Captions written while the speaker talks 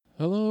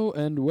Hello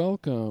and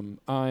welcome.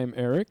 I'm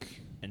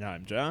Eric. And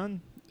I'm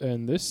John.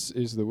 And this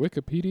is the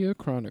Wikipedia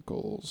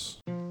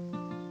Chronicles.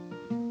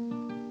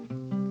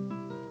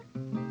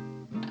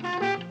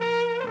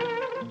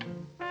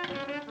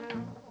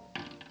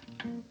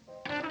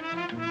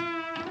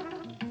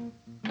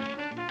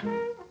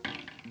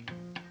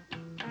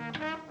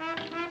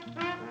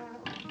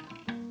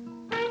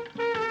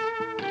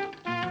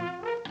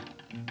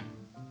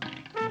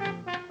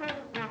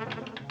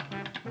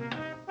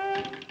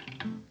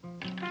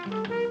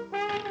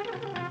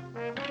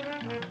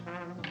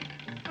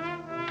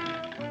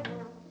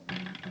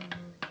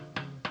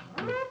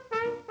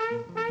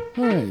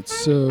 Alright,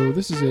 so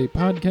this is a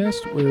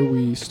podcast where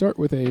we start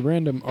with a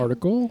random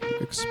article,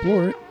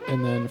 explore it,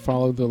 and then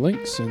follow the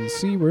links and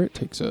see where it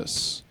takes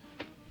us.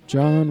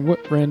 John,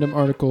 what random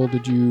article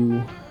did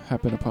you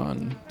happen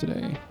upon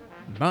today?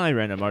 My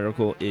random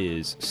article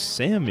is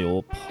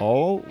Samuel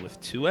Paul with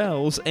 2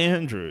 L's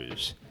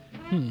Andrews.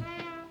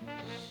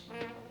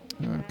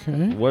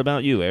 Okay. What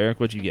about you, Eric?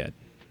 What'd you get?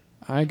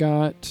 I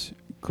got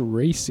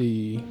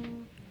Gracie.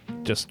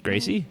 Just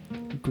Gracie?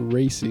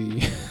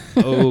 Gracie.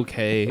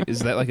 Okay. Is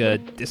that like a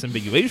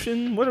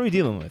disambiguation? What are we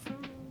dealing with?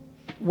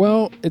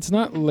 Well, it's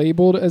not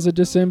labeled as a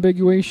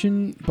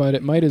disambiguation, but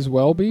it might as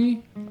well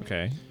be.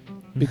 Okay.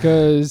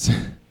 Because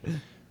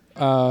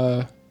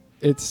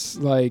it's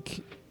like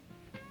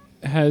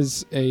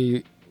has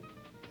a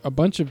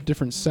bunch of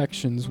different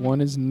sections. One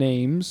is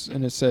names,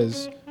 and it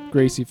says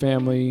Gracie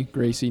family,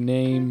 Gracie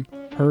name,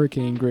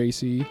 Hurricane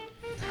Gracie.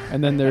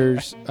 And then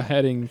there's a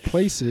heading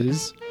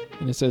places,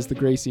 and it says the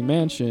Gracie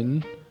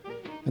Mansion.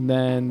 And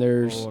then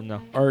there's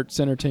arts,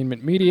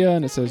 entertainment, media,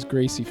 and it says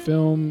Gracie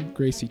film,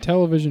 Gracie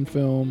television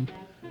film,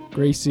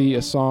 Gracie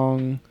a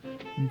song,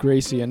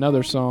 Gracie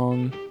another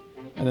song.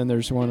 And then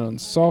there's one on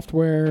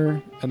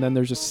software. And then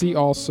there's a See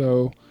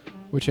Also,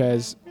 which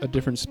has a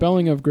different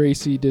spelling of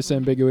Gracie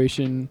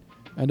disambiguation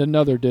and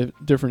another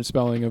different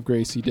spelling of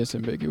Gracie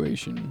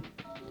disambiguation.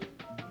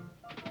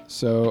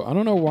 So I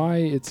don't know why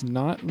it's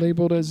not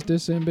labeled as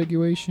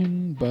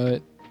disambiguation,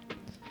 but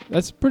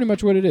that's pretty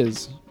much what it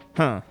is.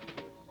 Huh.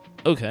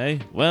 Okay.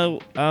 Well,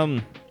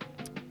 I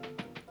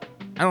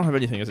don't have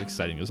anything as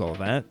exciting as all of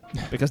that,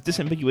 because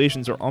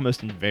disambiguations are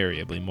almost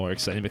invariably more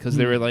exciting because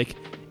they were like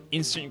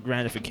instant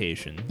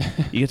gratification.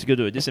 You get to go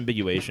to a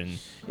disambiguation.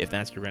 If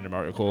that's your random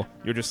article,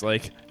 you're just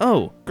like,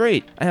 oh,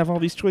 great, I have all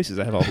these choices,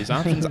 I have all these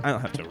options, I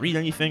don't have to read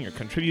anything or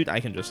contribute, I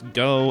can just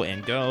go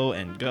and go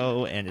and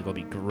go, and it'll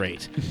be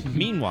great.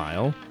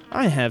 Meanwhile,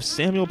 I have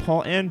Samuel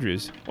Paul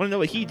Andrews. Want to know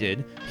what he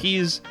did?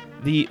 He's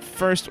the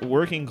first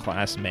working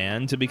class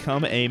man to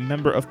become a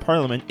member of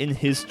parliament in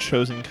his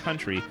chosen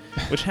country,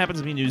 which happens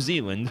to be New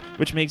Zealand,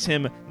 which makes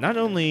him not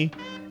only,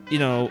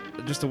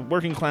 just a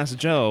working class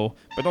Joe,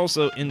 but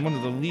also in one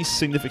of the least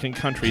significant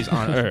countries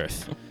on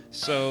Earth.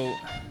 So,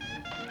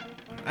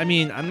 I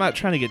mean, I'm not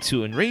trying to get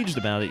too enraged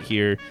about it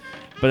here,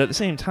 but at the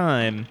same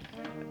time,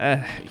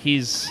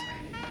 he's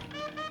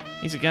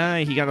a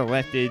guy. He got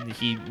elected.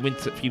 He went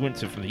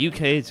from the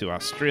UK to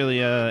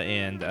Australia,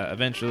 and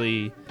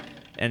eventually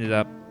ended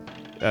up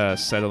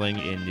settling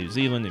in New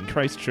Zealand, in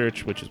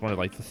Christchurch, which is one of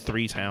like the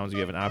 3 towns you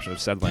have an option of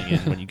settling in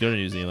when you go to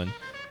New Zealand.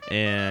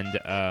 And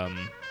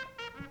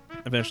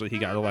eventually he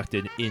got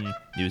elected in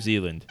New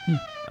Zealand.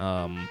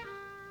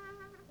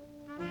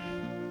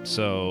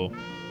 So,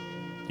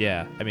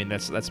 yeah, I mean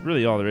that's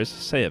really all there is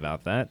to say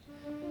about that.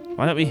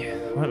 Why don't we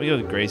go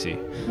to Gracie?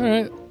 All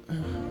right,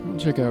 I'll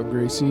check out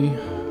Gracie.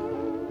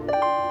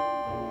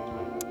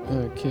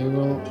 Okay,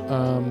 well,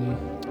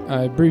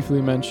 I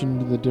briefly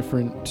mentioned the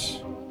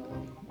different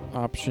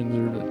options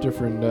or the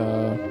different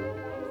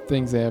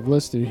things they have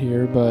listed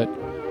here, but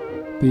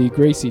the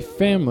Gracie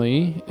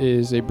family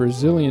is a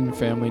Brazilian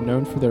family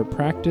known for their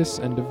practice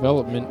and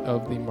development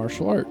of the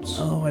martial arts.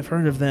 Oh, I've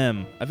heard of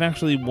them. I've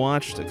actually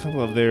watched a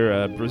couple of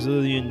their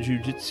Brazilian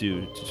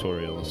jiu-jitsu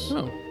tutorials.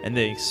 Oh. And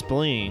they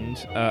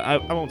explained, I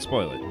won't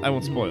spoil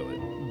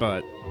it,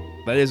 but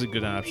that is a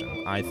good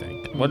option, I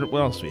think. What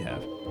else do we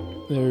have?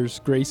 There's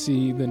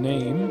Gracie the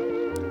name,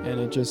 and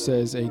it just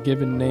says a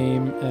given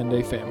name and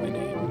a family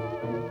name.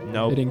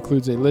 Nope. It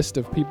includes a list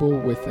of people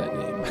with that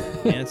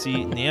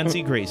name.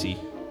 Nancy Gracie.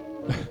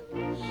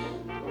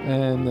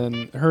 And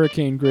then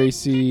Hurricane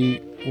Gracie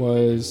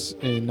was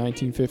in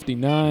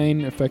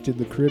 1959, affected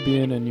the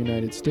Caribbean and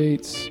United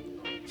States.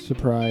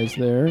 Surprise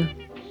there.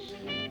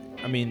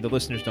 I mean, the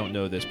listeners don't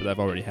know this, but I've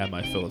already had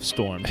my fill of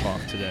storm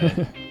talk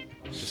today.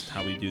 Just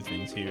how we do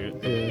things here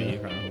at the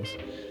Wikipedia Chronicles.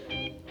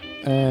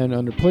 And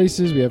under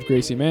places, we have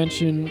Gracie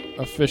Mansion,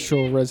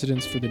 official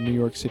residence for the New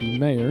York City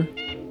mayor.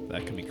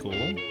 That could be cool.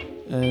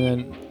 And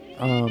then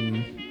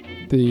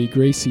the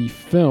Gracie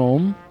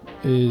film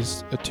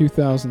is a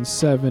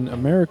 2007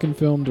 American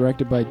film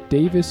directed by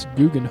Davis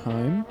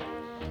Guggenheim.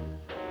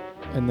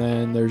 And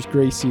then there's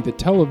Gracie the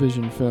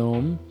television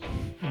film,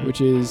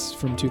 which is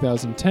from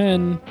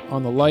 2010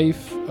 on the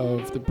life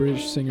of the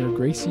British singer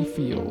Gracie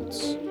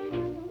Fields.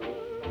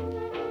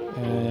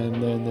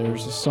 And then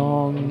there's a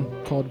song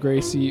called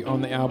Gracie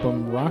on the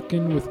album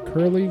Rockin' with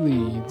Curly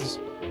Leads.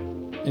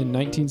 in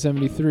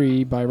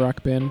 1973 by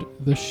rock band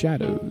The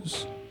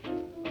Shadows.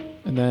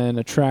 And then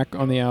a track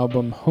on the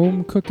album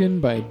Home Cookin'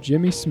 by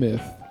Jimmy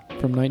Smith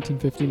from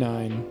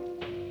 1959.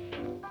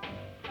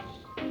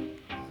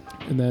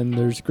 And then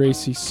there's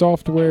Gracie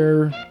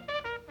Software,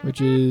 which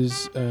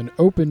is an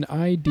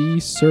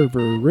OpenID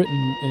server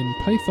written in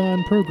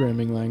Python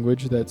programming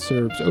language that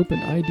serves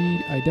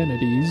OpenID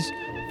identities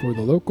for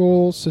the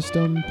local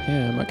system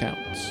PAM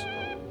accounts.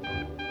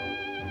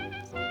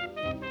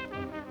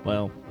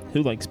 Well,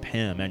 who likes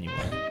PAM anyway?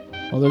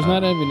 Well, there's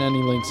not even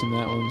any links in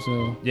that one,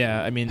 so...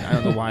 Yeah, I mean, I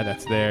don't know why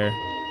that's there.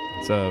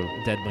 It's a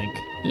dead link.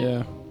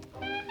 Yeah.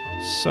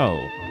 So,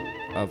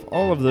 of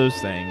all of those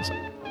things,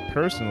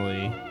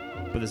 personally,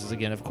 but this is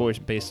again, of course,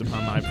 based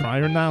upon my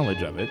prior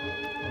knowledge of it,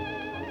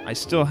 I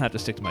still have to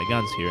stick to my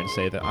guns here and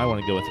say that I want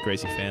to go with the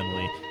Gracie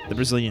family, the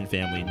Brazilian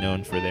family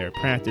known for their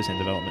practice and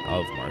development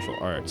of martial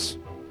arts.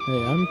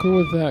 Hey, I'm cool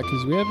with that,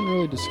 because we haven't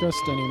really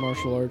discussed any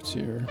martial arts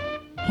here.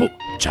 Ho,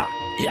 cha,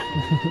 yeah.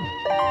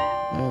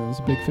 Yeah, it's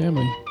a big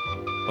family.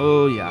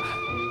 Oh, yeah.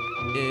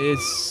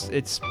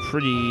 It's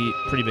pretty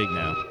big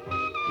now.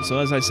 So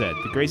as I said,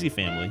 the Gracie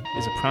family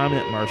is a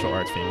prominent martial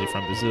arts family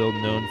from Brazil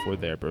known for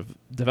their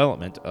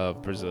development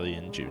of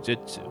Brazilian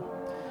Jiu-Jitsu.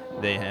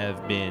 They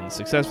have been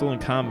successful in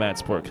combat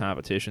sport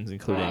competitions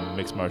including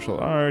mixed martial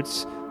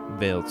arts,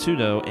 veil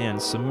tudo,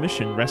 and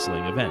submission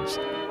wrestling events.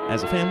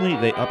 As a family,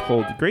 they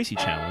uphold the Gracie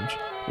Challenge,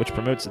 which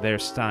promotes their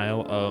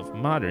style of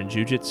modern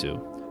Jiu-Jitsu,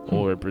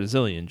 or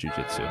Brazilian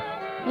Jiu-Jitsu.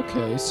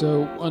 Okay,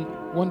 so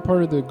one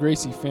part of the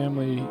Gracie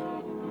family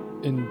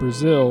in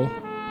Brazil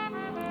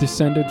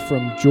descended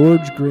from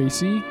George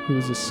Gracie, who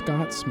was a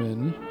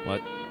Scotsman.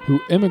 What? Who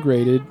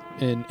immigrated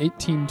in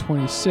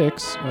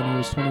 1826 when he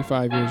was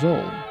 25 years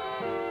old.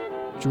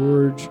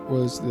 George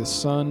was the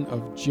son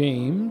of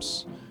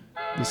James,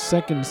 the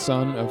second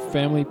son of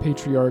family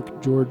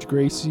patriarch George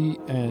Gracie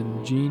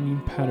and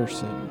Jean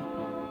Patterson.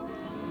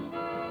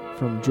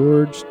 From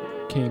George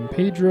came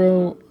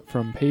Pedro,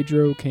 from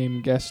Pedro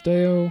came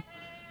Gastão,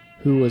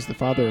 who was the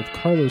father of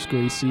Carlos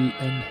Gracie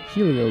and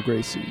Helio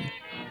Gracie.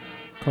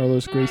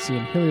 Carlos Gracie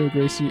and Helio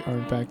Gracie are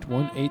in fact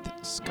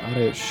 1/8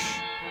 Scottish.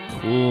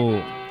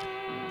 Cool.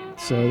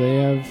 So they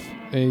have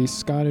a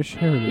Scottish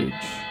heritage.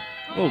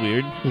 A little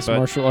weird. This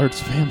martial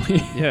arts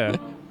family. Yeah.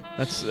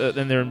 That's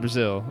then they're in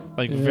Brazil.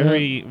 Like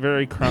very,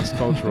 very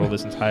cross-cultural,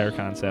 this entire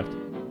concept.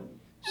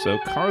 So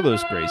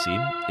Carlos Gracie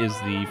is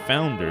the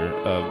founder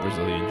of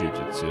Brazilian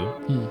Jiu-Jitsu.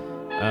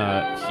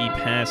 He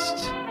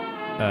passed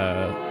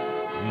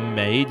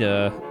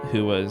Maeda,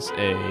 who was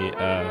a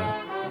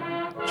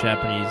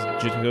Japanese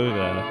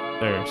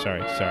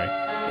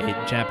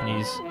a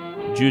Japanese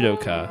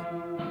judoka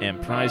and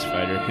prize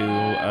fighter who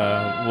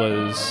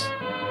was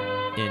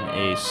in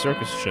a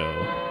circus show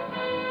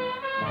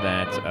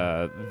that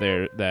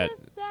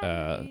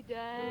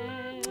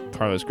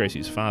Carlos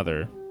Gracie's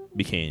father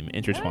became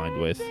intertwined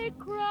with,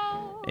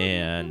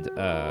 and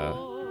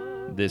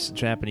this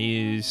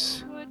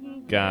Japanese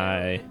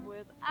guy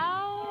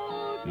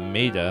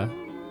Maeda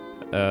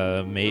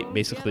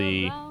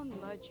basically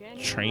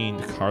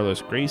trained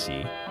Carlos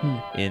Gracie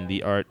in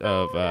the art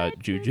of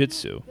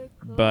jiu-jitsu.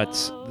 But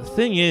the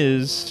thing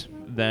is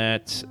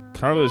that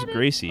Carlos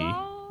Gracie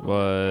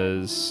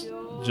was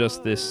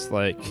just this,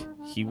 like,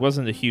 he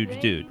wasn't a huge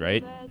dude,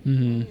 right?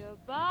 Mm-hmm.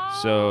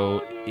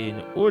 So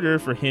in order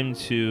for him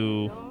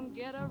to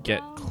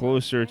get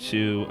closer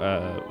to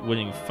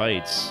winning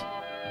fights,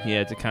 he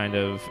had to kind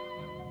of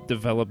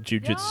develop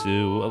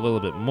jiu-jitsu a little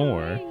bit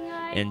more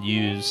and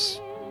use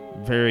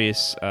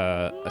various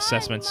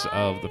assessments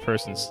of the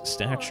person's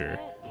stature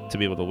to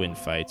be able to win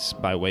fights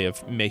by way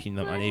of making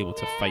them unable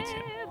to fight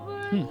him.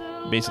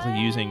 Basically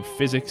using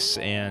physics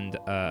and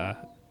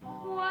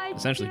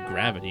essentially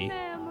gravity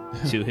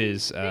to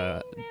his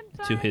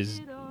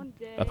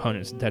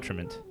opponent's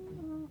detriment.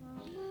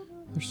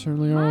 There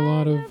certainly are a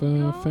lot of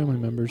family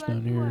members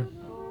down here.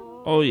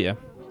 Oh, yeah.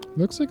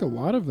 Looks like a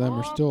lot of them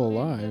are still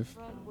alive.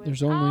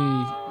 There's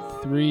only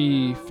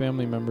 3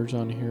 family members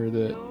on here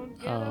that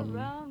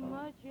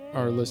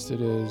are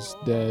listed as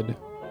dead.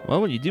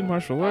 Well, when you do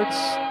martial arts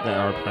that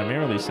are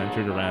primarily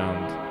centered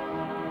around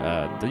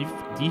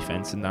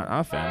defense and not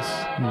offense,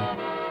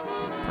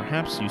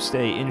 perhaps you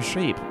stay in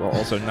shape while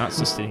also not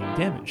sustaining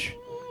damage.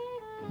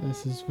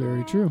 This is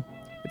very true.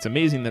 It's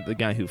amazing that the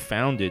guy who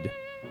founded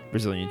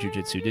Brazilian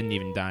Jiu-Jitsu didn't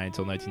even die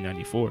until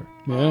 1994.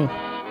 Yeah.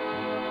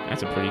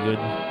 That's a pretty good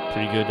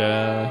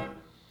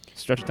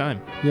stretch of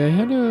time. Yeah, he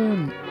had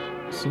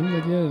seemed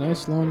like he had a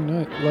nice long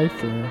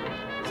life there.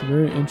 It's a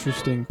very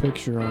interesting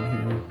picture on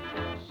here.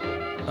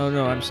 Oh,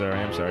 no, I'm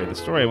sorry. The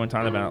story I went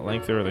on about at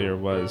length earlier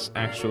was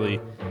actually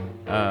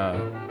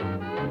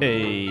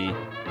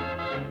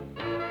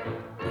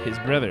his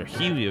brother,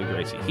 Helio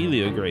Gracie.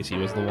 Helio Gracie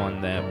was the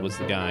one that was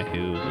the guy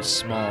who was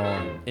small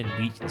and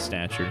weak in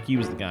stature. He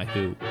was the guy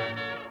who,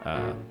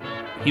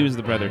 he was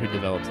the brother who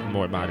developed the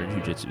more modern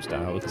jiu-jitsu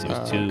style because he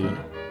was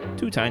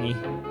too tiny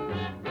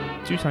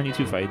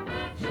to fight.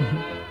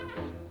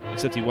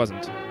 Except he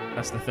wasn't.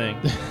 That's the thing.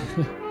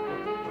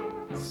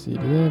 Let's see,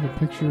 do they have a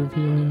picture of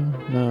Helio?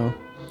 No.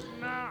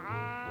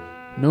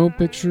 No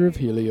picture of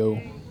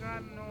Helio.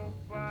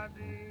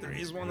 There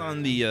is one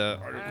on the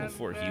article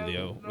for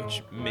Helio,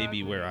 which may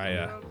be where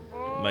I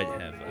might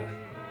have,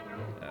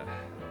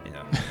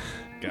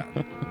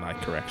 got my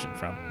correction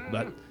from.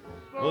 But,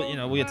 well,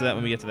 we'll get to that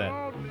when we get to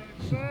that.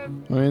 I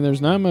mean,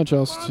 there's not much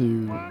else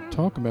to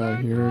talk about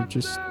here. It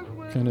just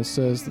kind of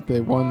says that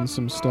they won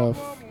some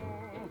stuff.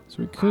 So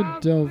we could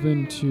delve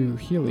into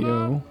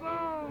Helio.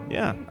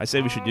 Yeah, I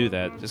say we should do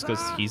that, just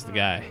because he's the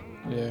guy.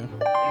 Yeah.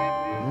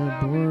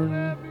 Born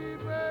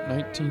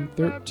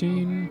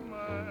 1913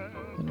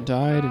 and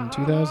died in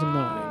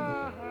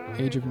 2009.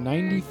 Age of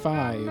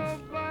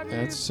 95.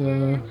 That's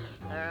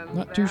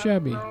not too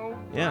shabby.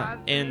 Yeah,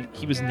 and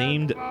he was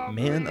named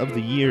Man of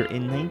the Year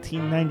in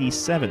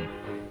 1997.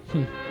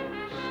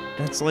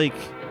 That's like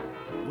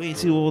way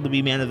too old to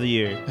be Man of the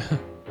Year.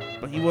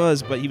 But he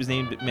was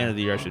named Man of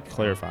the Year, I should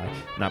clarify.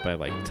 Not by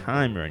like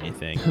time or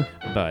anything,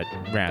 but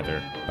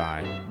rather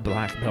by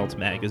Black Belt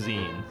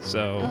Magazine.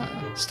 So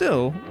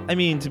still, I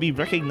mean, to be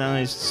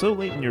recognized so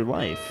late in your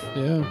life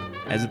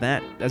as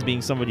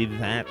being somebody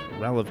that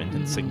relevant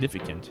and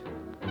significant,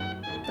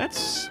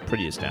 that's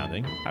pretty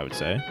astounding, I would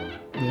say.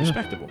 Yeah.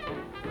 Respectable.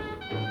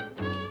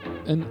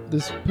 And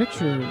this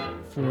picture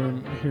for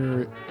him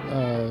here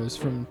is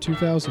from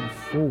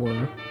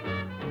 2004.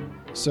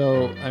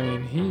 So, I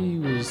mean, he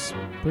was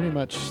pretty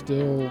much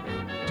still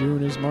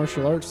doing his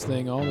martial arts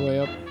thing all the way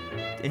up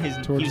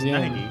towards the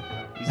 90. end.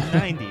 He's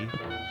 90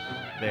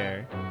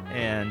 there,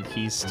 and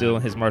he's still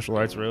in his martial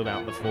arts robe out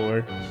on the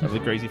floor of the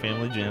Gracie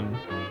family gym.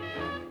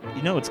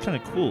 What's kind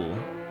of cool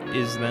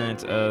is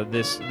that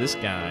this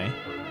guy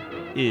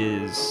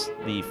is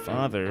the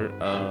father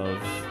of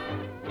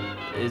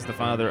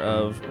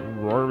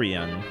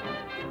Rorion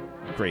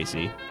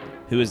Gracie,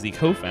 who is the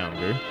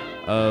co-founder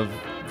of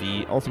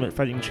the Ultimate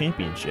Fighting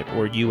Championship,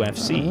 or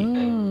UFC,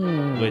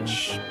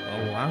 which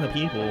a lot of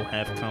people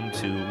have come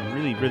to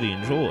really, really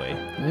enjoy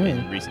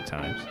in recent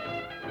times.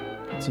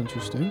 That's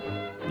interesting.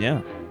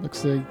 Yeah.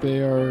 Looks like they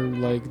are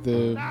like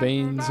the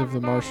veins of the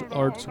martial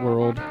arts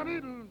world.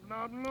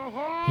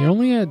 He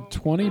only had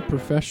 20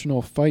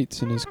 professional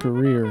fights in his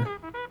career.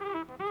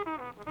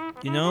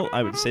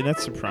 I would say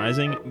that's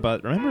surprising,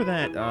 but remember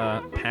that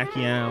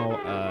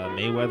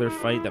Pacquiao-Mayweather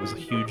fight that was a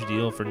huge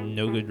deal for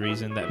no good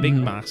reason? That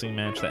big boxing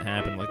match that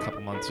happened like a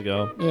couple months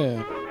ago?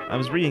 Yeah. I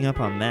was reading up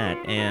on that,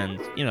 and,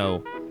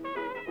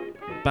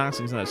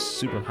 boxing's not a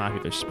super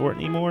popular sport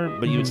anymore,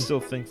 but you would still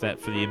think that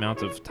for the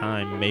amount of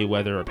time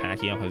Mayweather or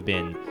Pacquiao have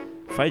been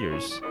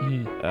fighters,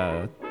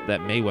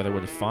 that Mayweather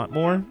would have fought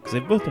more, because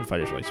they've both been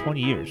fighters for like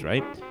 20 years,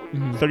 right?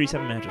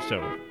 37 matches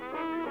total.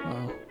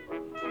 Wow.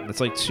 That's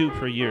like 2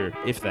 per year,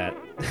 if that.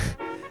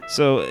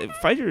 So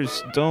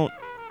fighters don't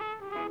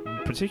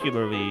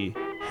particularly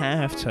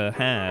have to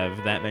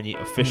have that many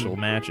official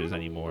matches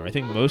anymore. I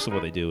think most of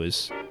what they do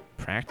is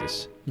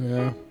practice.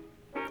 Yeah.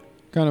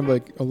 Kind of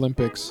like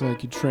Olympics,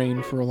 like you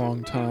train for a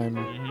long time,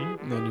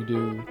 and then you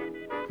do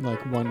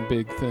like one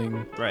big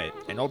thing. Right,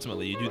 and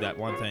ultimately you do that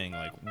one thing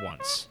like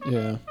once.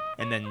 Yeah.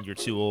 And then you're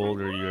too old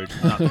or you're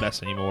not the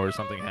best anymore or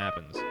something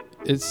happens.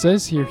 It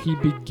says here he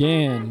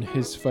began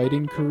his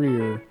fighting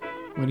career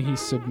when he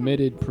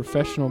submitted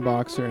professional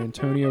boxer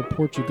Antonio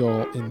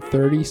Portugal in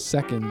 30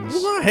 seconds.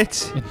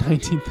 What? In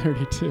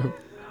 1932.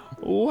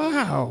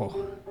 Wow.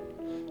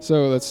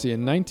 So let's see,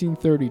 in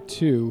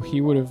 1932,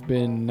 he would have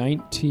been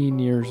 19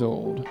 years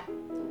old.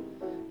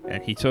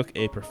 And he took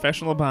a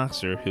professional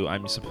boxer who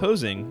I'm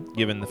supposing,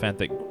 given the fact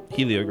that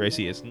Helio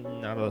Gracie is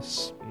not a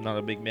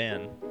big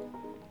man,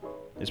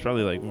 is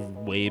probably like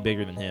way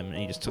bigger than him, and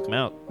he just took him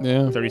out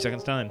in 30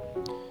 seconds time.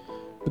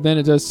 But then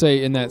it does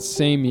say in that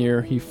same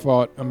year, he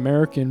fought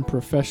American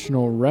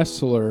professional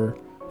wrestler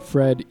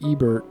Fred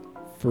Ebert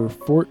for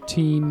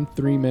 14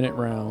 3-minute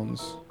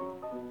rounds.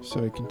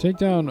 So he can take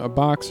down a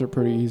boxer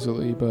pretty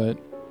easily, but it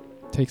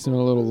takes him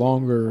a little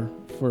longer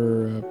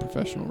for a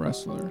professional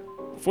wrestler.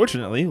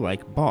 Fortunately,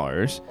 like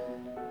bars,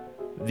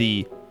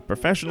 the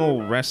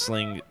professional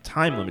wrestling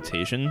time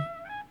limitation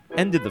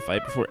ended the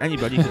fight before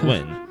anybody could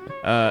win.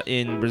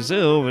 In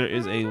Brazil, there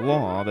is a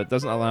law that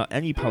doesn't allow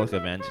any public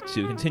event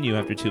to continue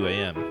after 2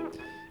 a.m.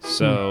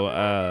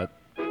 So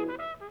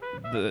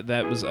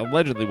that was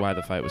allegedly why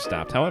the fight was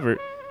stopped. However,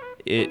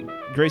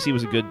 Gracie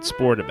was a good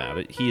sport about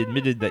it. He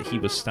admitted that he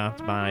was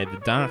stopped by the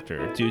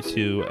doctor due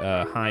to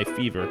high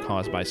fever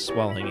caused by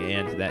swelling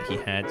and that he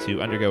had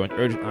to undergo an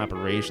urgent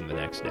operation the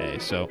next day.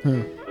 So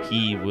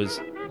he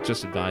was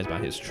just advised by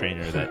his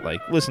trainer that,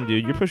 like, listen,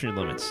 dude, you're pushing your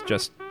limits.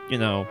 Just,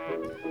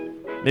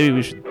 maybe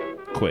we should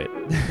quit.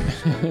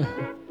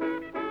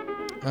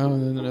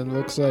 And then it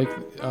looks like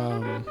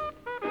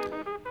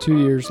 2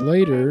 years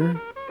later,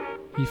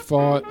 he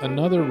fought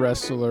another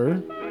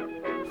wrestler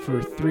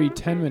for 3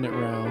 10-minute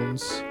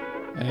rounds,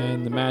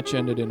 and the match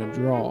ended in a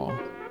draw.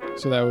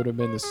 So that would have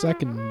been the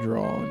second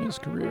draw in his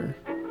career.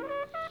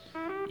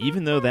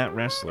 Even though that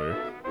wrestler,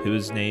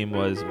 whose name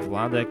was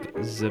Wladek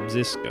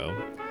Zbyszko,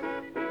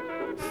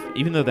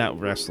 even though that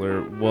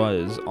wrestler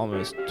was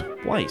almost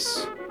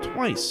twice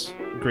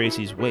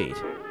Gracie's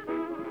weight,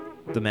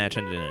 the match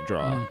ended in a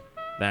draw.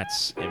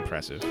 That's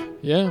impressive.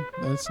 Yeah,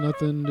 that's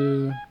nothing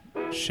to...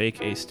 Shake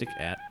a stick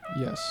at.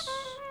 Yes.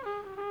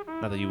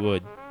 Not that you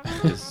would.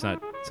 'Cause it's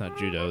not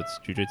judo, it's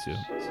jujitsu.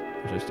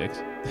 There's no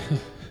sticks.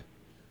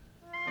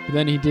 But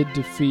then he did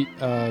defeat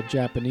a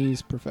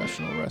Japanese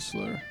professional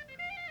wrestler.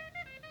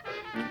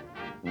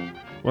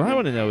 What I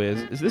want to know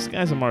is this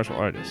guy's a martial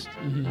artist.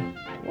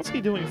 Mm-hmm. What's he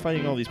doing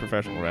fighting all these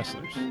professional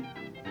wrestlers?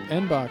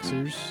 And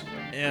boxers.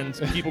 And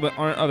people that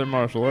aren't other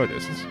martial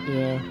artists.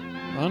 Yeah.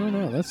 I don't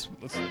know. Let's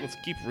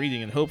keep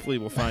reading, and hopefully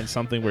we'll find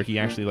something where he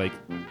actually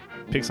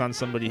picks on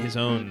somebody his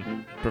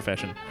own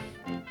profession.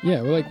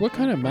 Yeah, well, what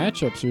kind of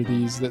matchups are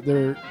these that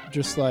they're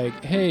just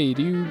like, hey,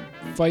 do you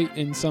fight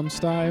in some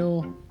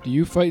style? Do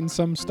you fight in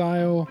some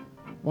style?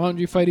 Why don't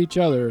you fight each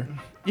other?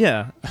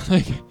 Yeah.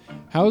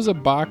 How is a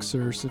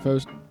boxer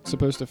supposed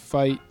to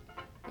fight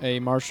a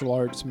martial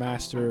arts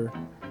master?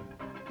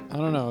 I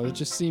don't know. It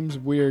just seems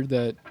weird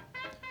that,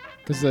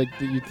 because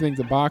you'd think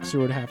the boxer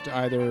would have to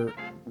either,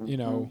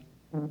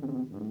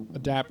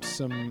 adapt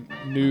some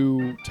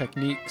new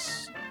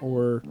techniques,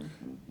 or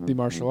the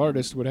martial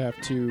artist would have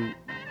to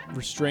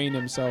restrain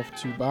himself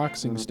to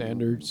boxing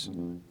standards.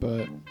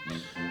 But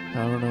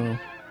I don't know.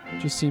 It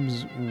just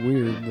seems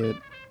weird that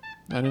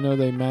I didn't know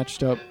they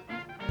matched up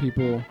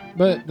people.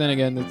 But then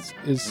again,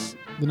 it's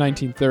the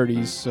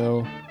 1930s,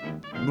 so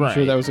I'm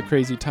sure that was a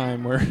crazy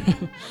time where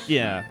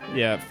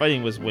yeah,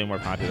 fighting was way more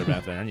popular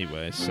back then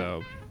anyway,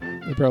 so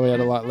they probably had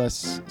a lot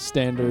less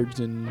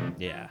standards and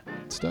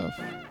stuff.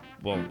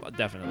 Well,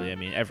 definitely. I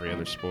mean, every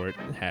other sport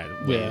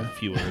had way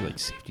fewer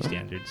safety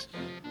standards.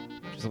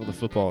 Just look at the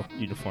football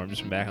uniforms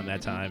from back on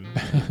that time.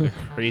 They're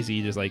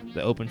crazy. Just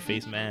the open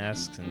face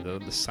masks and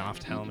the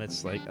soft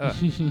helmets.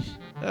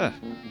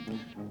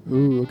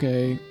 Ooh,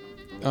 okay.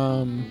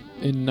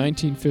 In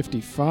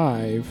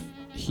 1955,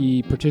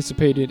 he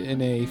participated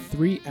in a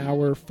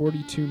 3-hour,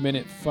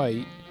 42-minute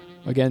fight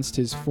against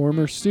his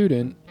former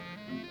student,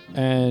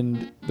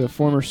 and the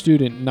former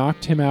student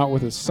knocked him out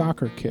with a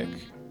soccer kick.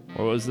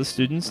 What was the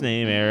student's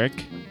name,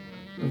 Eric?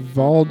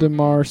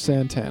 Valdemar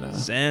Santana.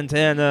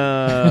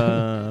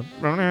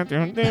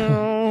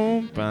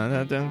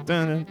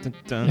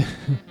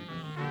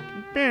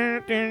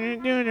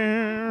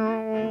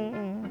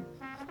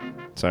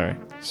 Sorry.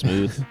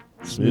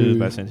 Smooth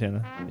by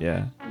Santana.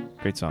 Yeah.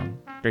 Great song.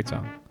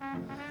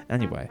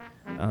 Anyway,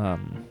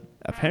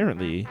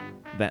 apparently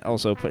that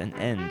also put an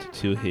end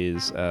to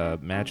his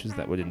matches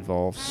that would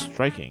involve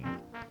striking,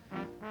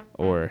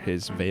 or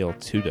his Veil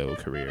Tudo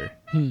career.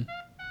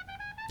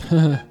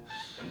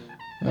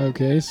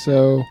 Okay,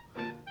 so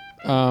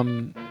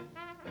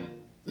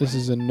this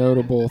is a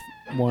notable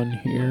one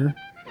here.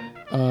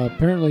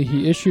 Apparently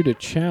he issued a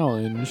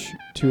challenge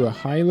to a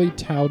highly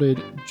touted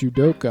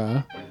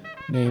judoka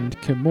named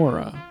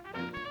Kimura,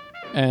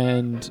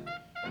 and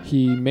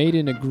he made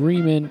an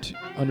agreement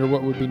under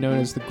what would be known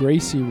as the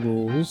Gracie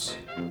rules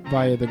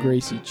via the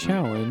Gracie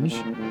challenge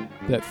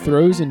that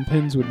throws and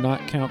pins would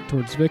not count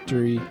towards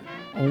victory,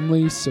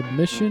 only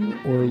submission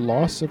or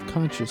loss of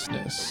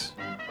consciousness.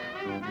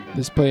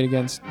 This played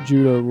against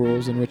judo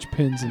rules in which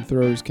pins and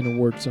throws can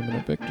award someone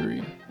a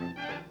victory.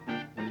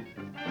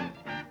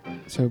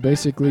 So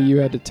basically you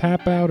had to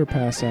tap out or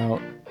pass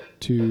out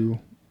to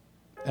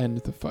end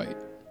the fight.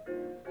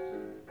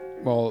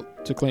 Well,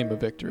 to claim a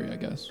victory, I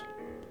guess.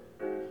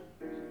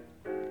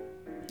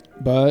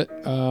 But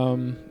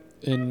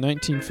in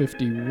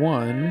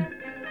 1951,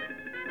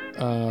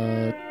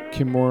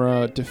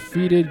 Kimura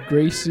defeated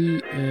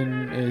Gracie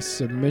in a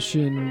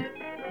submission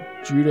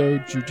judo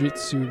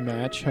jiu-jitsu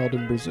match held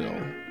in Brazil.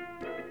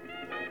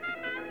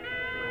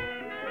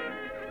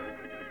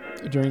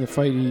 During the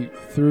fight, he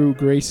threw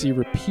Gracie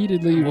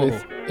repeatedly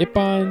with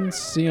ippon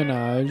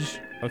seonage.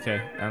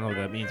 Okay, I don't know what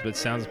that means, but it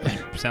sounds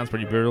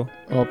pretty brutal.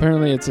 Well,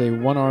 apparently it's a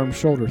one-arm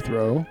shoulder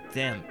throw.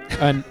 Damn.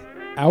 An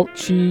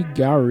ouchi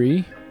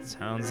gari.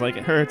 Sounds like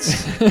it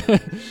hurts.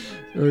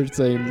 Or it's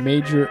a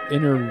major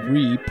inner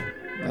reap.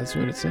 That's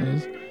what it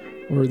says.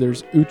 Or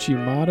there's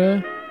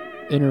uchimata,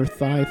 inner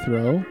thigh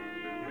throw.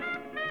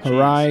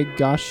 Harai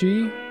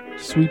gashi,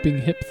 sweeping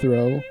hip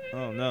throw.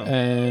 Oh, no.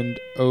 And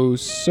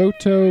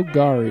osoto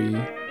gari,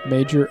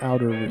 major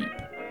outer reap.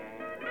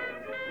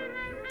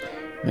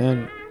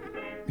 Man,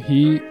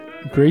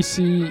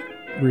 Gracie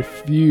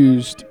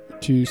refused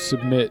to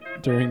submit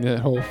during that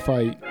whole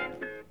fight.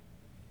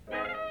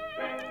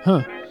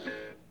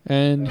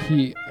 And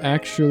he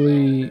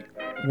actually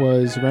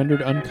was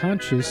rendered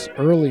unconscious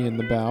early in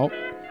the bout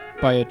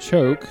by a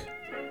choke,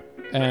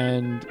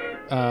 and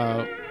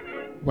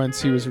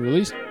once he was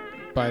released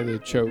by the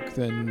choke,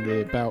 then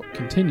the bout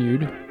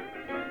continued.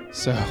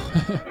 So,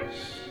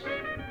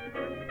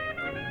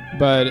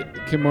 but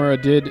Kimura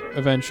did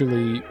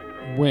eventually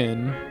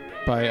win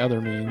by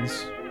other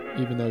means,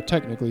 even though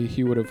technically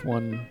he would have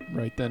won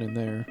right then and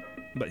there.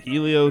 But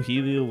Helio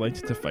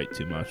liked to fight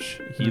too much.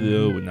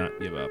 Helio would not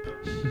give up.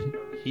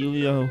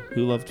 Helio,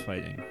 who loved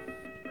fighting.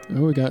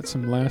 Oh, we got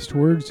some last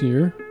words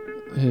here.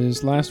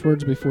 His last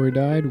words before he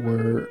died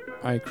were,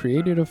 "I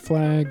created a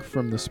flag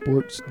from the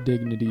sport's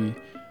dignity.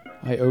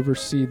 I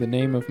oversee the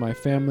name of my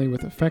family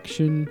with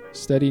affection,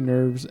 steady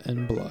nerves,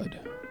 and blood.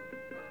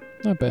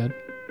 Not bad.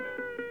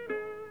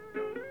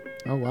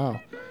 Oh, wow.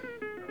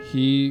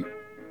 He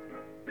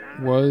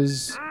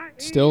was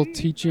still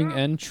teaching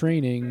and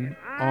training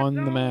on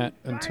the mat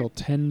until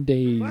 10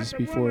 days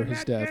before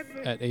his death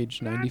at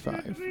age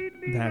 95.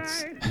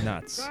 That's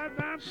nuts.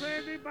 I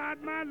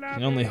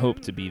can only hope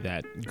to be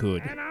that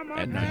good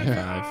at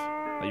 95.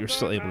 That you're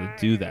still able to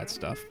do that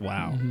stuff.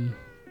 Wow. Mm-hmm.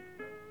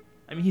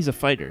 I mean, he's a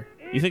fighter.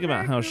 You think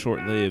about how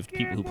short-lived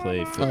people who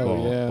play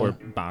football or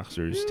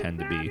boxers tend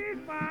to be.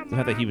 The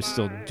fact that he was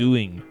still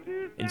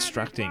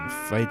instructing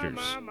fighters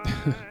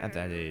at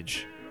that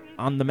age.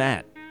 On the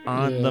mat.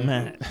 On the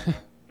mat.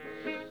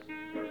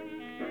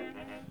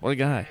 What a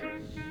guy.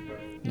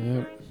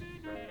 Yep.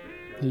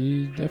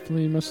 He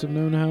definitely must have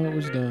known how it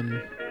was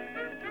done.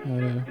 How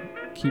to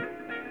keep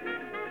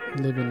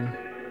living.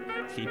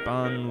 Keep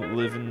on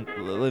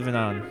living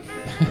on.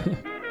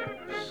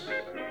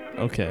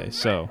 Okay,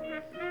 so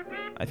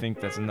I think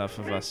that's enough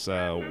of us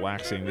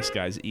waxing this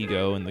guy's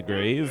ego in the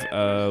grave.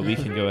 We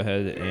can go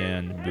ahead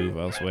and move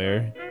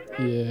elsewhere.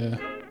 Yeah.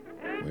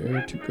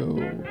 Where to go?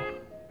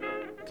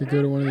 Could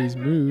go to one of these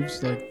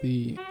moves like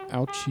the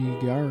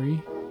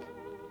Ouchigari.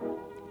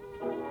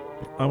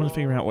 I want to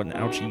figure out what an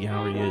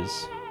Ouchigari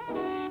is.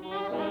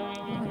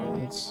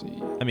 Let's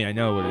see. I mean, I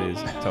know what it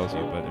is. It tells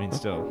you, but I mean,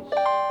 still.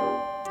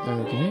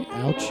 Okay.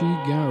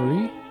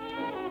 Ouchigari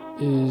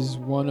is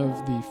one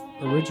of the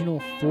original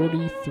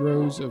 40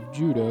 throws of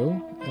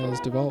judo as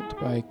developed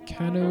by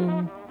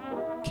Kano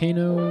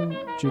Jigoro.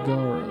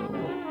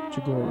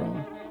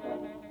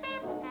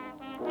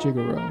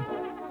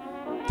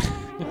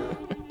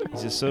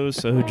 He's just so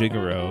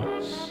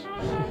Jigoro.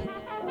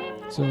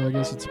 So I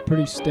guess it's a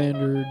pretty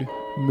standard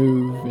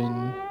move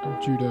in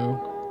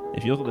judo.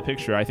 If you look at the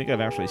picture, I think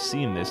I've actually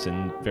seen this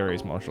in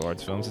various martial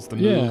arts films. It's the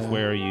move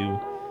where you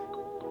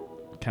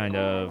kind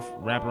of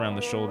wrap around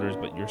the shoulders,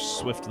 but you're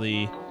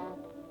swiftly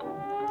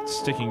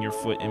sticking your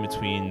foot in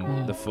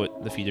between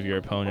the feet of your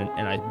opponent.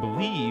 And I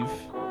believe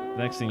the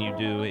next thing you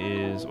do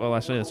is, well,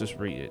 actually, let's just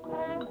read it.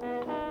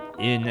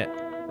 In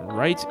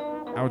right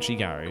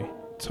Ouchigari,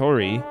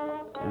 Tori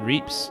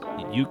reaps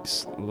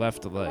Yuke's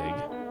left leg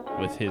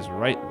with his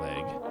right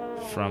leg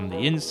from the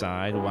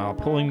inside while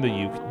pulling the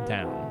Yuke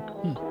down.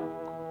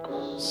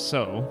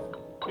 So,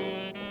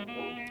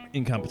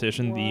 in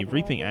competition, the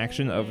reaping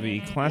action of the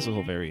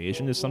classical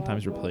variation is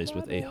sometimes replaced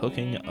with a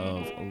hooking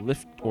of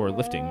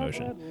lifting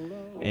motion,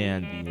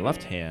 and the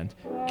left hand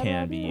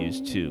can be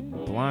used to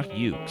block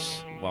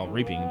Yukes while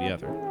reaping the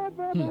other.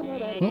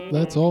 Well,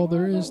 that's all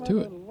there is to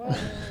it.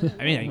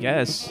 I mean, I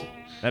guess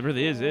that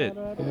really is it.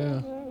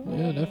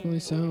 Yeah,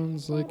 definitely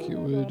sounds like it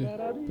would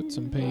put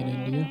some pain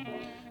into you.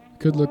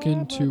 Could look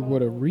into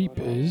what a reap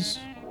is.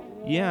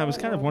 Yeah, I was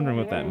kind of wondering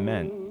what that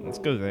meant. Let's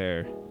go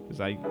there, because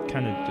I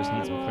kind of just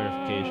need some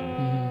clarification.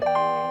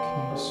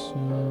 Okay,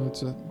 so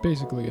it's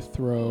basically a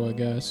throw, I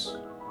guess.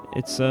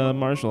 It's a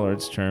martial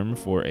arts term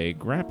for a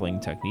grappling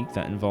technique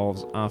that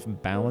involves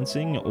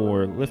off-balancing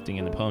or lifting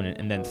an opponent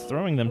and then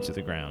throwing them to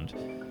the ground.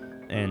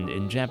 And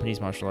in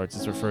Japanese martial arts,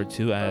 it's referred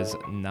to as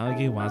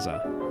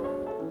nagewaza,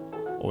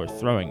 or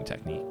throwing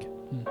technique.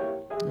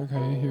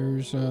 Okay,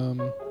 here's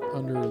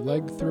under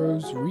leg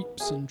throws,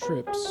 reaps, and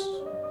trips.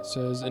 It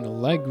says in a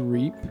leg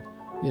reap,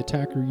 the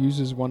attacker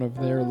uses one of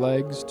their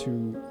legs to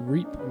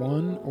reap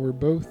one or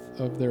both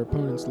of their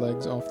opponent's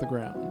legs off the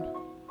ground.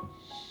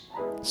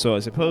 So I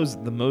suppose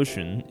the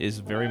motion is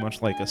very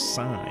much like a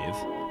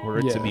scythe, were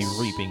it to be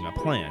reaping a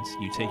plant.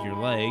 You take your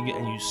leg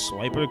and you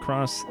swipe it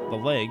across the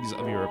legs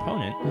of your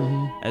opponent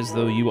as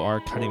though you are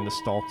cutting the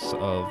stalks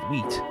of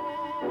wheat.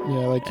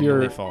 Yeah, like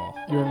your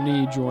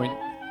knee joint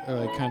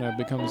kind of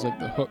becomes like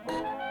the hook.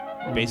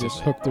 You just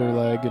hook their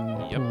leg and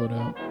pull it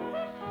out.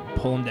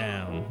 Pull them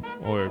down.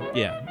 Or,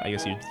 yeah, I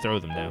guess you'd throw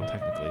them down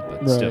technically,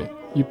 but still.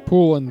 You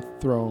pull and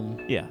throw them.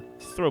 Yeah,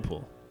 throw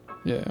pull.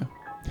 Yeah.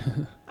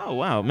 Oh,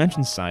 wow, it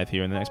mentions scythe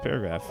here in the next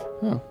paragraph.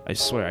 Oh. I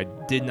swear, I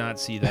did not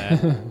see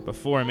that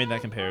before I made that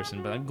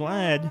comparison, but I'm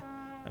glad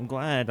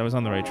I was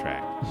on the right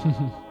track.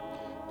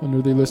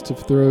 Under the list of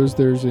throws,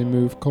 there's a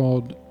move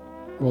called,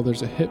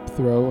 there's a hip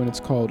throw, and it's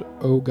called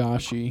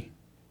ogashi.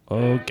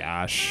 Oh,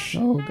 gosh.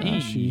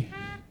 Ogashi.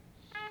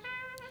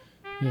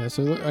 Yeah,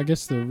 so I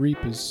guess the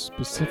reap is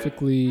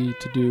specifically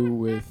to do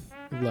with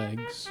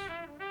legs.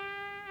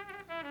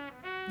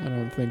 I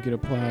don't think it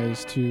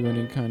applies to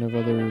any kind of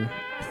other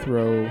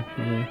throw.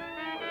 I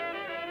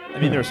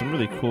mean, there are some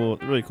really cool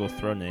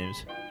throw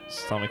names.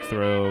 Stomach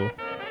throw,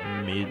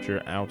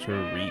 major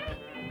outer reap,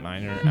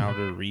 minor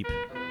outer reap,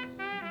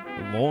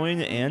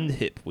 loin and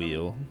hip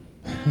wheel.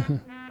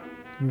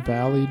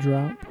 Valley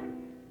drop.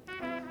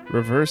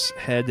 Reverse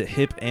head,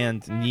 hip,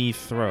 and knee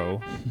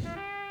throw.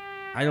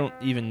 I don't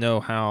even know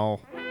how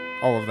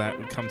all of that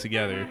would come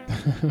together.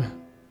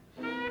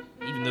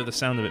 Even though the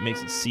sound of it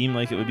makes it seem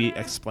like it would be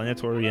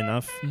explanatory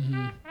enough.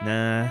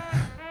 Nah.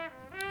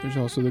 There's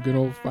also the good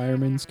old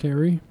fireman's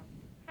carry.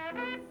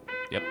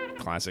 Yep,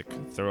 classic.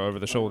 Throw over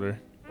the shoulder.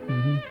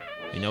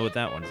 You know what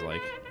that one's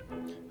like.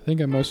 I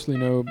think I mostly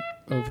know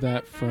of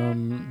that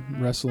from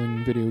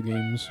wrestling video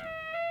games.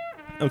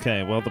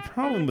 Okay, well, the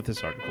problem with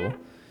this article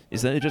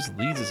is that it just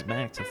leads us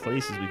back to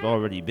places we've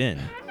already been.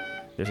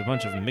 There's a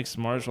bunch of mixed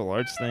martial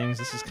arts things.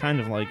 This is kind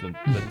of like the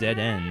dead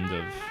end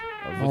of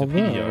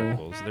Wikipedia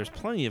articles. There's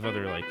plenty of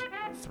other, like,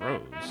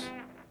 throws.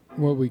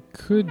 What we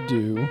could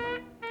do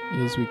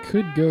is we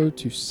could go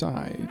to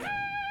Scythe,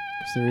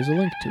 because there is a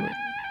link to it.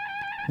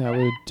 That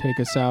would take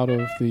us out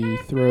of the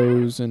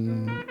throws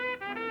and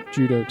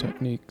judo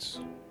techniques.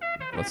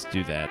 Let's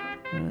do that.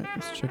 Alright,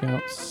 let's check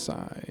out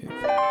Scythe.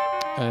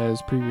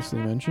 As previously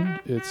mentioned,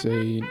 it's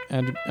an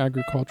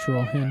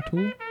agricultural hand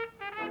tool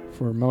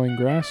for mowing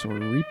grass or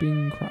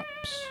reaping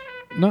crops.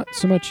 Not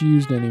so much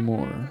used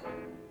anymore,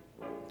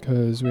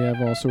 because we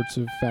have all sorts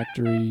of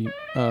factory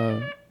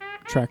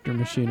tractor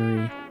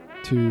machinery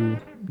to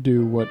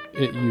do what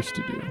it used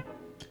to do.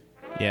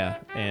 Yeah,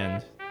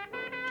 and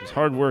it's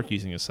hard work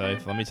using a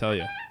scythe, let me tell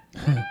you.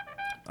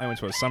 I went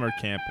to a summer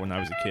camp when I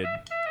was a kid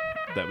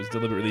that was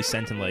deliberately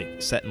set in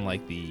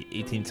like the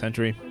 18th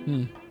century.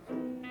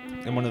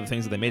 And one of the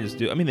things that they made us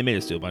do, they made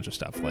us do a bunch of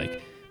stuff,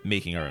 like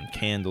making our own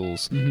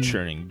candles,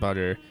 churning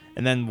butter,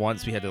 and then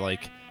once we had to,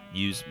 like,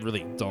 use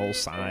really dull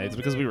scythes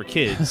because we were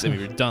kids and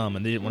we were dumb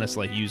and they didn't want us to,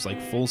 like, use, like,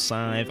 full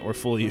scythe or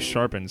fully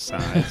sharpened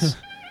scythes.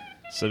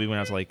 So we went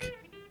out to, like,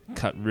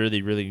 cut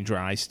really, really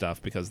dry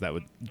stuff because that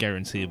would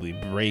guaranteedly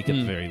break at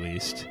the very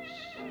least.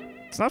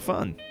 It's not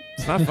fun.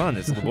 It's not fun.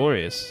 It's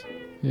laborious.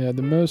 Yeah,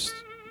 the most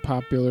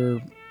popular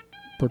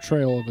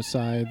portrayal of a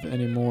scythe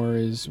anymore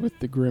is with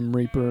the Grim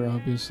Reaper,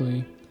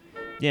 obviously.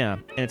 Yeah,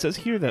 and it says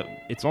here that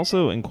it's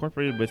also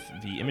incorporated with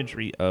the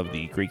imagery of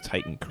the Greek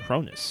titan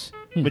Cronus,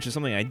 which is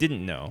something I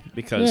didn't know,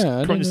 because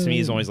Cronus to me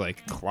is always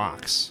like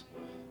clocks.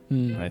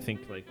 And I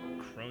think, like,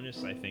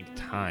 Cronus,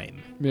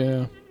 time.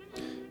 Yeah.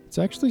 It's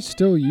actually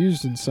still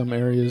used in some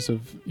areas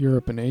of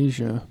Europe and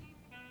Asia.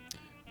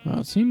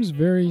 It seems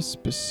very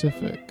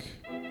specific.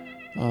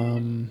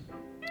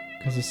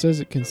 Because it says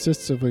it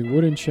consists of a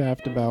wooden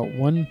shaft about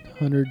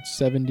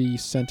 170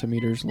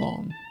 centimeters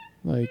long.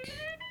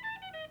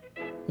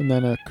 And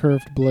then a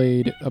curved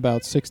blade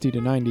about 60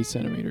 to 90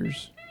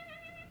 centimeters.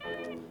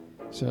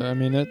 So,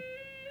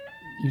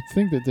 you'd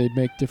think that they'd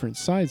make different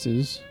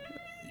sizes.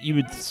 You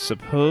would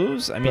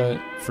suppose.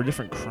 For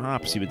different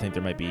crops, you would think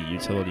there might be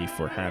utility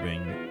for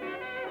having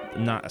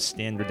not a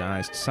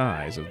standardized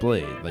size of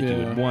blade. You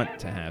would want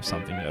to have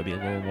something that would be a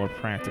little more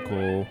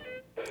practical.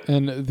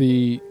 And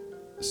the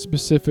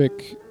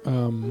specific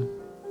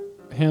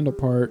handle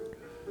part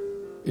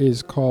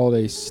is called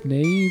a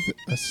snave,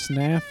 a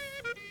snaff,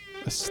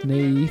 a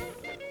snathe,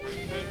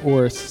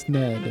 or a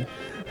sned.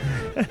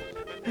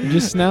 It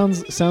just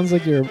sounds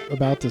like you're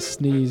about to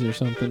sneeze or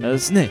something. A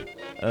snip,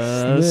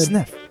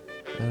 sniff,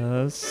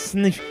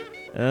 sniff,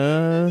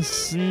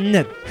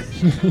 snip.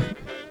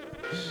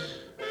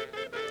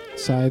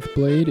 Scythe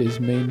blade is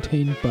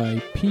maintained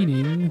by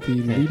peening the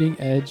leading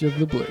edge of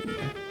the blade.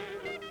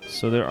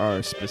 So there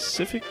are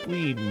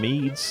specifically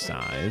made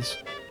scythes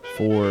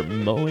for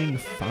mowing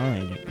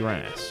fine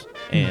grass,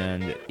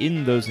 and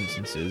in those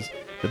instances,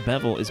 the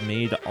bevel is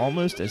made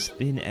almost as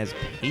thin as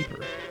paper.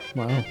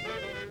 Wow.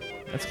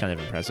 That's kind of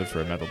impressive for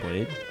a metal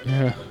blade.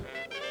 Yeah.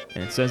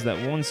 And it says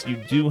that once you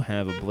do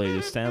have a blade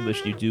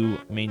established, you do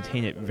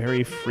maintain it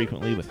very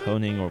frequently with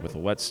honing or with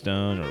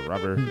whetstone or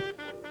rubber.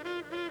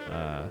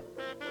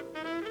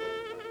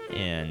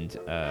 And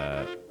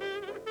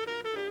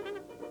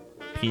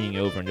peening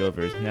over and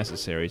over is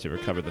necessary to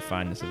recover the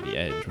fineness of the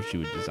edge, which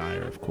you would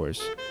desire, of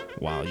course,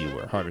 while you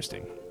were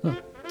harvesting.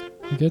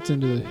 It gets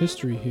into the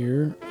history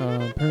here.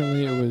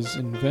 Apparently it was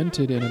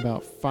invented in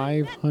about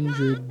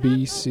 500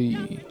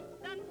 BC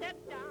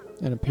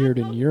and appeared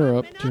in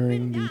Europe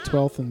during the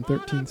 12th and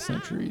 13th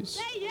centuries.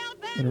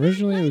 And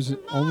originally it was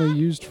only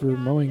used for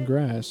mowing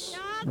grass.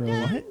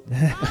 Really. What?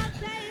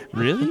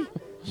 Really?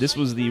 This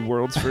was the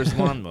world's first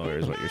lawnmower,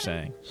 is what you're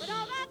saying.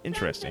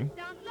 Interesting.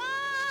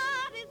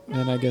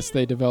 And I guess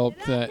they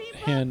developed that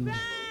hand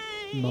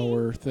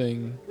mower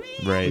thing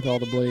with all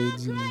the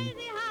blades, and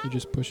you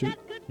just push it.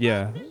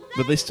 Yeah,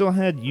 but they still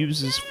had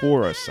uses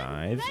for a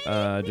scythe,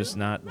 just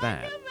not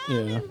that.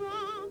 Yeah.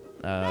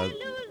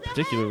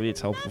 Particularly, it's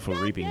helpful for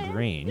reaping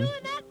grain.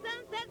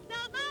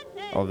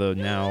 Although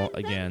now,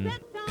 again,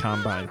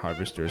 combine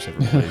harvesters have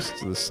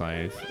replaced the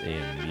scythe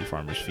in the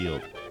farmer's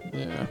field.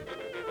 Yeah.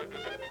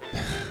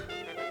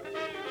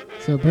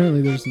 So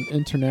apparently there's an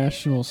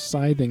international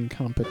scything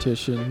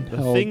competition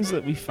held things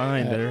that we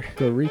find at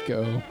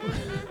Gorico.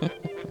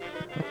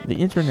 The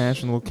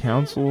international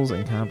councils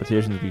and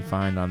competitions we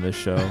find on this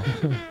show.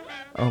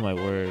 Oh my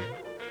word.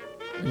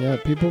 Yeah,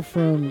 people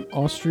from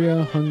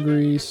Austria,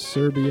 Hungary,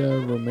 Serbia,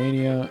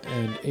 Romania,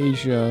 and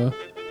Asia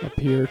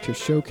appear to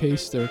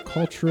showcase their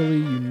culturally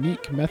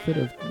unique method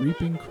of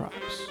reaping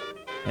crops.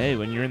 Hey,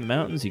 when you're in the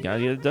mountains, you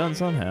gotta get it done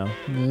somehow.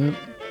 Yep.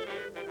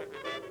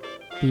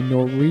 The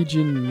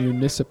Norwegian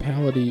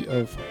municipality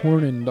of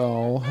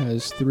Hornindal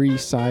has 3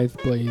 scythe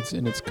blades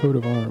in its coat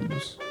of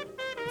arms.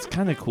 It's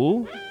kind of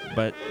cool,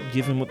 but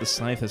given what the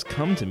scythe has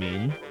come to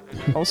mean,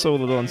 also a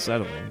little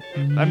unsettling.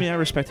 I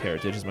respect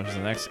heritage as much as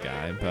the next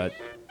guy, but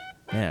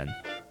Man,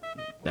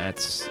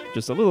 that's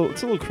just a little.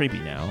 It's a little creepy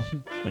now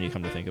when you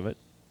come to think of it.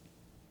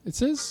 It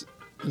says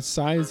the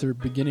sides are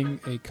beginning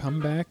a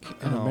comeback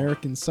in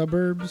American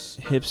suburbs.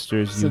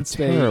 Hipsters, Since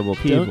you terrible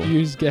they people. don't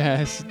use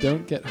gas,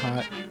 don't get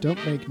hot,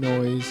 don't make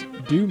noise,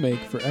 do make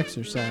for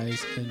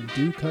exercise, and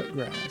do cut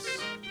grass.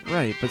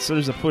 Right, but so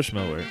does a push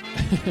mower.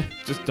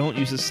 Just don't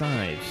use a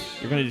scythe.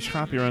 You're going to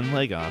chop your own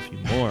leg off, you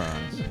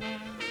morons.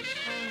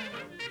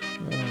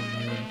 Oh,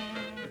 man.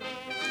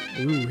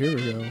 Ooh, here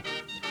we go.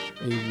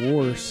 A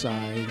war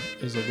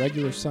scythe is a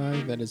regular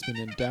scythe that has been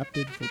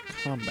adapted for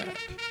combat.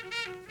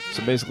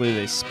 So basically,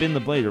 they spin the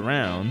blade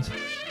around,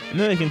 and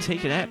then they can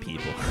take it at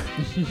people,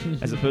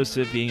 as opposed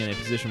to it being in a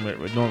position where it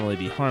would normally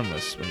be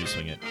harmless when you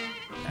swing it.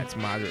 That's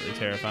moderately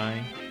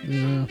terrifying.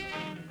 Yeah.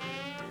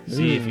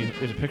 See,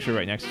 there's a picture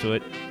right next to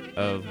it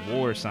of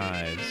war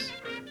scythes,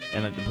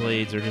 and like the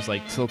blades are just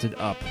like tilted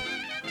up.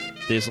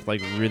 They just look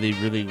like really,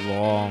 really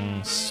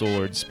long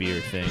sword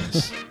spear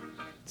things.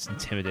 It's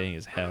intimidating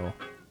as hell.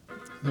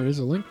 There is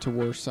a link to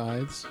war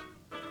scythes.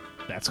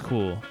 That's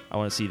cool. I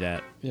want to see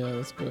that. Yeah,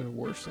 let's go to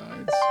war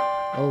scythes.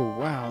 Oh,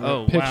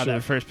 wow. Wow,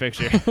 that first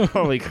picture.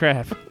 Holy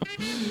crap.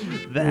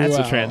 That's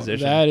a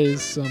transition. That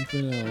is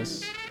something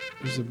else.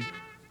 There's a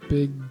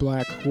big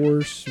black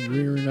horse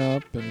rearing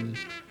up and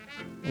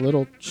a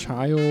little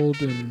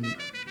child in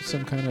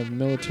some kind of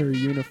military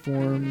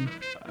uniform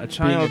A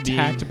child being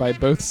attacked by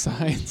both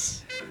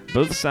sides.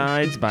 Both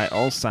sides by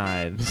all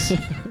sides.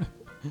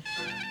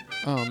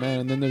 Oh, man.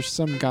 And then there's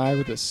some guy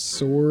with a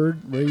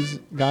sword,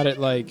 got it,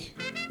 like,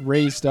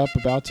 raised up,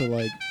 about to,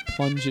 like,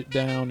 plunge it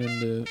down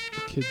into the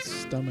kid's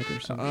stomach or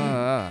something.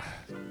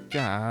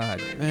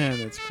 God. Man,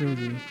 that's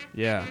crazy.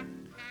 Yeah.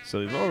 So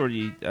we've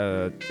already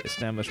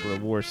established what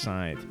a war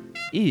scythe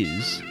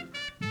is,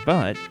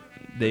 but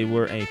they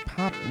were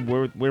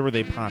where were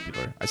they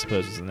popular, I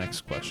suppose is the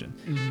next question.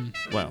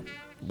 Mm-hmm. Well,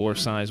 war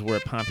scythes were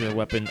a popular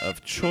weapon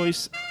of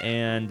choice,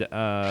 and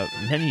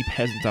many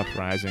peasant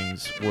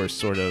uprisings were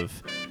sort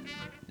of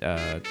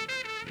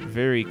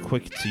very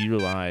quick to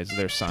utilize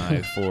their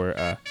scythe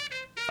for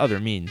other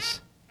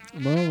means.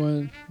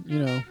 Well,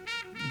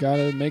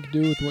 gotta make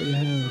do with what you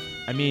have.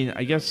 I mean,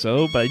 I guess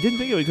so, but I didn't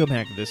think it would go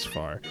back this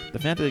far. The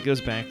fact that it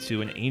goes back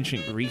to an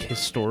ancient Greek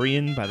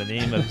historian by the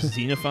name of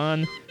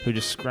Xenophon, who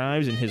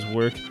describes in his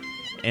work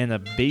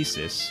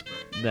Anabasis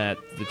that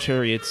the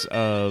chariots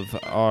of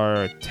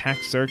our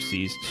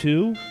Taxerxes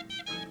II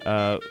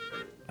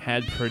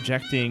had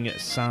projecting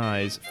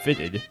scythes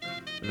fitted.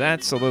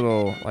 That's a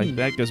little,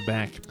 that goes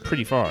back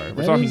pretty far.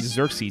 We're talking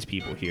Xerxes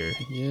people here.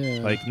 Yeah.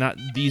 Like, not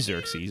the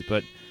Xerxes,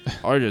 but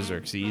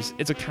Artaxerxes.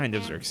 It's a kind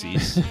of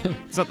Xerxes.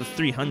 It's not the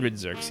 300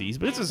 Xerxes,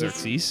 but it's a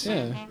Xerxes.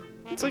 Yeah.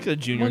 It's like a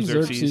junior One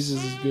Xerxes.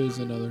 is as good as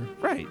another.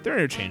 Right. They're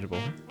interchangeable.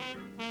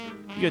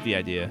 You get the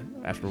idea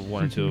after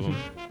one or two of them.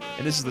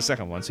 And this is the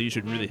second one, so you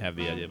should really have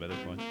the idea by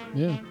this point.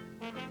 Yeah.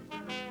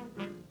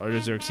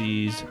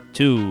 Artaxerxes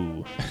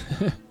 2.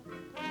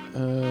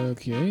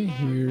 Okay,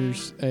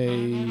 here's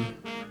an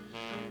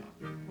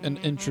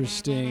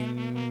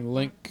interesting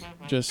link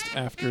just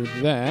after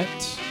that.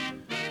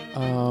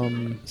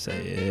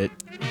 Say it.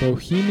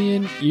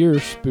 Bohemian ear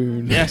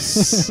spoon.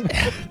 Yes.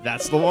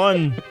 That's the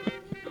one.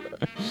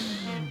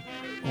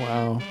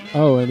 Wow.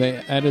 Oh, and they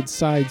added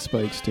side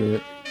spikes to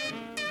it.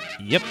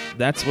 Yep,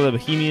 that's what a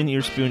Bohemian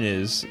ear spoon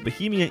is.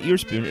 Bohemian ear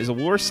spoon is a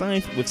war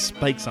scythe with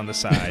spikes on the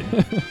side.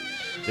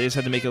 They just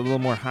had to make it a little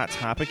more hot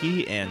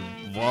topic-y, and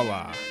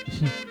voila.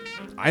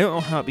 I don't know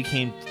how it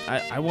became...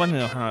 I want to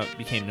know how it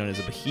became known as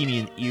a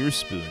Bohemian ear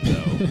spoon,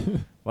 though.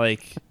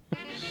 Like,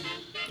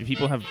 do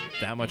people have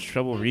that much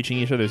trouble reaching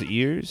each other's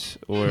ears?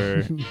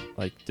 Or,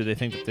 like, do they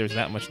think that there's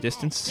that much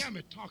distance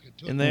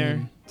in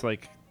there? It's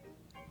like...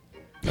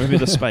 Or maybe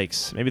the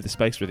spikes. Maybe the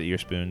spikes were the ear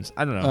spoons.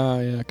 I don't know.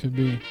 Yeah, could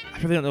be. I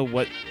really don't know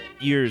what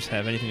ears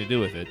have anything to do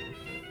with it.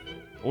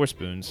 Or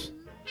spoons.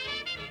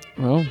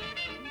 Well,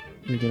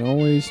 we can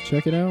always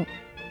check it out.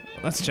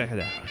 Let's check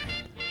it out.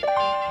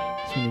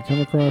 So when you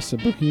come across a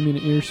Bohemian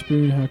ear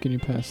spoon, how can you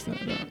pass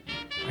that up?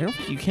 I don't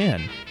think you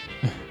can.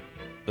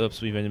 Oops,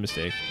 we've made a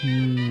mistake.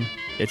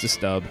 It's a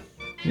stub.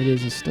 It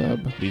is a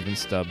stub. We've been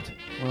stubbed.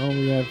 Well,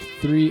 we have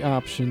 3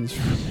 options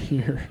from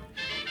here.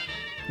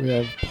 We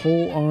have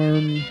pole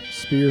arm,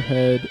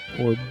 spearhead,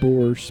 or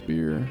boar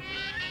spear.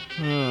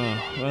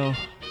 Oh, well,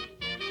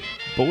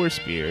 boar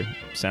spear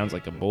sounds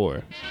like a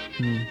boar.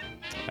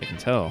 I can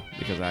tell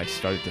because I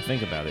started to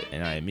think about it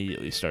and I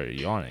immediately started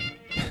yawning.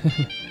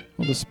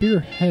 Well, the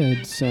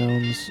spearhead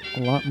sounds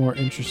a lot more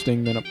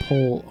interesting than a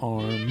pole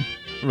arm.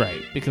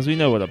 Right, because we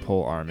know what a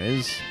pole arm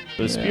is,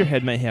 but a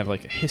spearhead may have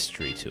like a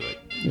history to it.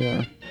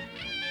 Yeah.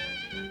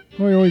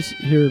 Well, we always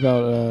hear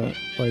about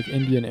like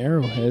Indian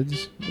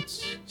arrowheads.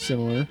 It's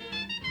similar.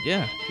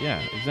 Yeah,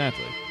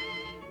 exactly.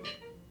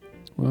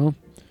 Well,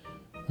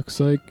 looks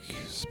like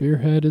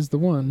spearhead is the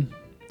one.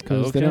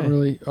 Because they don't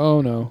really...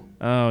 Oh, no.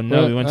 Oh,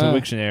 no, we went to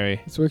Wiktionary.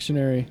 It's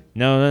Wiktionary.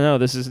 No,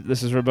 this is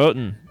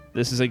verboten.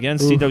 This is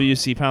against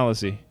CWC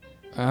policy.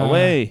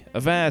 Away,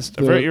 avast,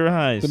 avert your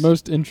eyes. The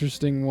most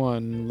interesting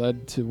one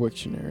led to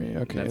Wiktionary.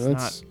 Okay,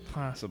 That's not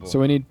possible. So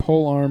we need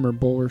pole arm or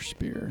boar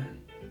spear.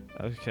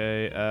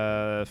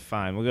 Okay,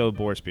 fine. We'll go with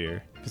boar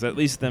spear. Because at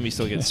least then we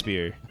still get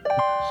spear.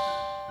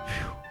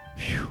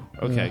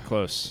 Okay,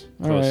 close.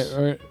 All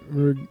right.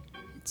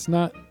 It's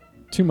not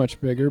too much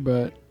bigger,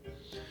 but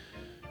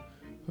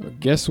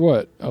guess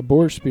what? A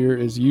boar spear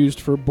is used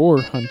for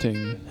boar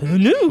hunting. Who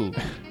knew?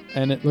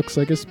 And it looks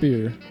like a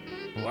spear.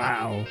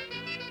 Wow.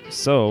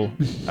 So,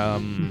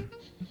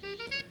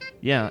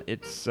 yeah,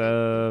 it's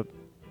a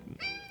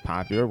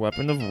popular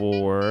weapon of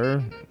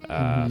war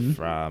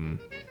from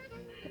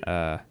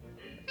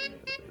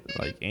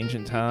like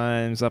ancient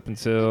times up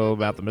until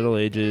about the Middle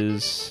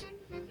Ages.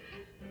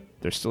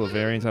 There's still a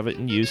variant of it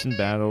in use in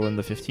battle in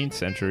the 15th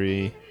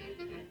century,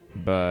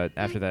 but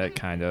after that it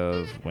kind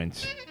of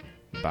went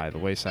by the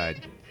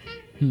wayside.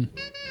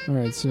 All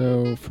right,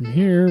 so from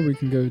here we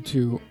can go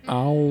to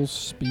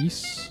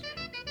Allspice.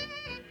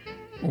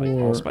 Like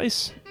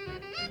allspice?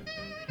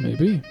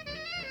 Maybe.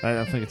 I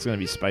don't think it's going to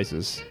be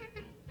spices.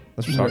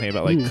 Unless we're talking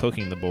about like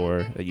cooking the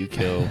boar that you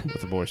kill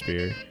with a boar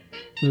spear.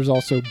 There's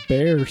also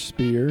bear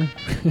spear.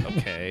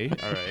 Okay,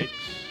 all right.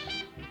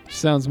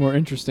 Sounds more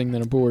interesting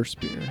than a boar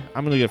spear.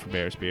 I'm going to go for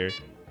bear spear.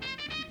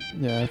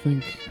 Yeah, I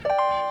think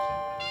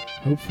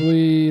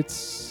hopefully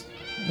it's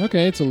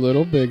okay. It's a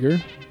little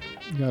bigger.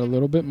 Got a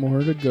little bit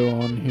more to go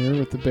on here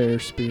with the bear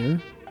spear.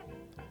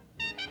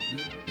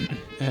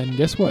 And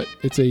guess what?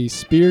 It's a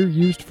spear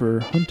used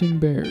for hunting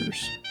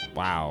bears.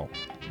 Wow.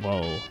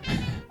 Whoa.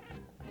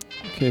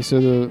 Okay,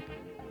 so the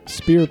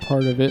spear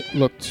part of it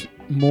looked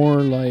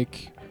more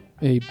like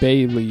a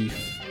bay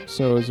leaf,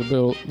 so it's a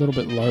little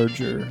bit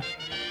larger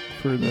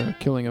for the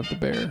killing of the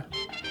bear.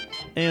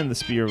 And the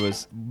spear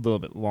was a little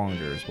bit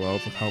longer as well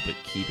to help it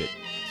keep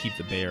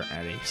the bear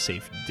at a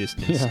safe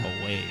distance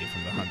away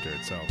from the hunter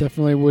itself.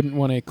 Definitely wouldn't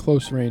want a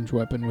close range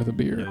weapon with a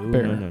bear.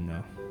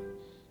 No.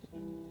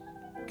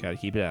 Gotta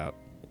keep it out.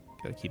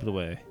 Gotta keep it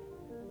away.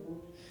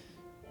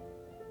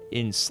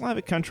 In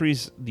Slavic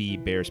countries, the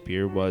bear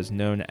spear was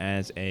known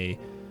as a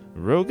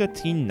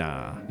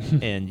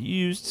rogatina and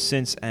used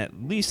since at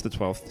least the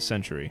 12th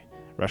century.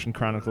 Russian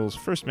chronicles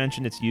first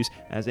mention its use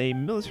as a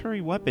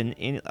military weapon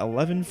in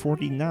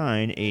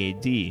 1149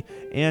 AD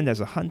and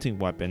as a hunting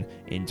weapon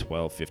in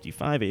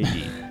 1255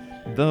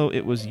 AD, though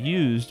it was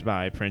used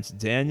by Prince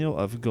Daniel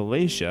of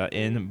Galatia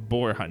in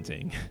boar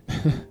hunting.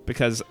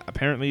 Because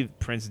apparently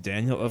Prince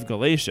Daniel of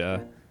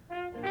Galatia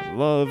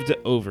loved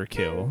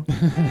overkill.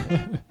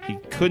 He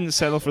couldn't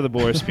settle for the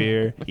boar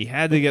spear. He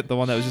had to get the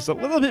one that was just a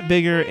little bit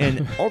bigger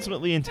and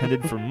ultimately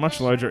intended for much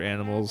larger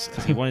animals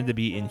because he wanted to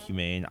be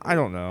inhumane. I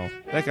don't know.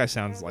 That guy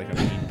sounds like a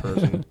mean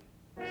person.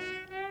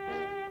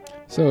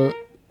 So,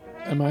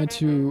 am I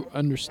to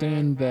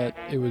understand that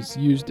it was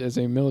used as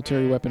a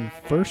military weapon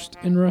first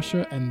in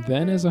Russia and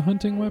then as a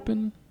hunting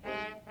weapon?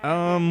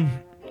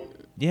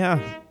 Yeah.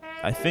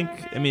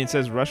 It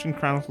says Russian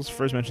chronicles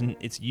first mention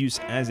its use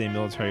as a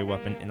military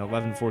weapon in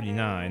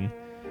 1149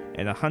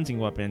 and a hunting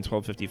weapon in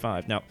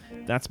 1255. Now,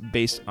 that's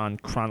based on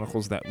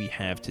chronicles that we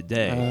have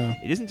today.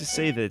 It isn't to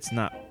say that it's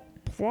not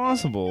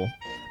plausible,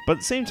 but at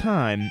the same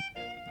time,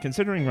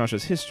 considering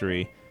Russia's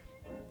history,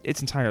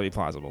 it's entirely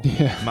plausible.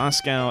 Yeah.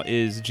 Moscow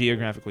is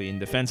geographically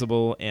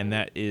indefensible, and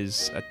that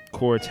is a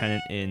core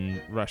tenet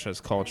in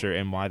Russia's culture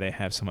and why they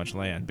have so much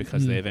land,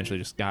 because they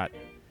eventually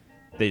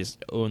they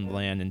just owned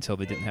land until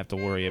they didn't have to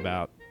worry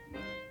about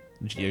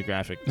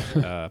geographic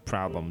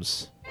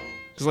problems.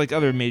 Because like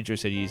other major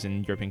cities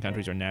in European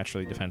countries are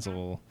naturally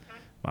defensible,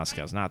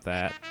 Moscow's not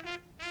that.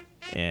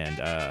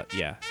 And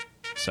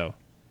so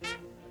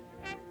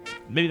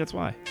maybe that's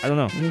why. I don't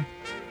know. Yeah.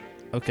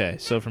 Okay,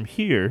 so from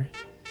here,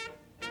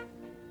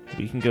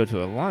 we can go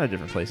to a lot of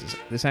different places.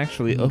 This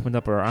actually opened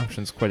up our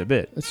options quite a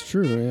bit. That's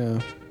true,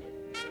 yeah.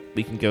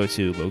 We can go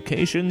to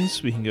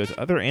locations, we can go to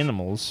other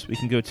animals, we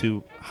can go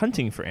to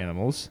hunting for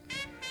animals,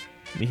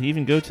 we can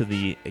even go to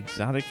the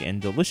exotic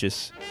and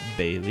delicious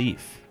bay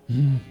leaf.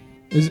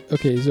 Is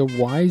a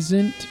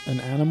wisent an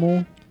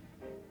animal?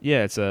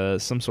 Yeah, it's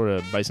some sort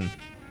of bison.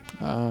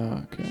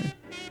 Okay.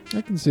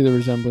 I can see the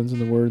resemblance in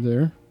the word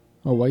there.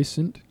 A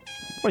wisent.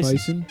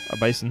 Bison. A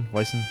bison.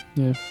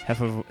 Yeah.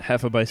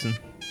 Half a bison.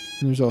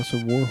 And there's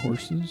also war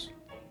horses.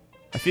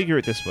 I figure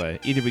it this way.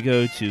 Either we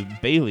go to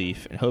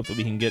Bayleaf and hope that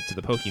we can get to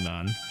the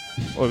Pokemon,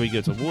 or we go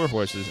to War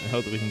Horses and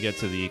hope that we can get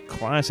to the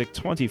classic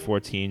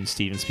 2014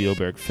 Steven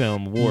Spielberg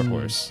film, War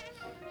Horse.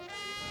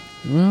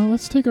 Well,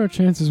 let's take our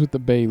chances with the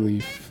bay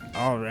leaf.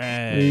 All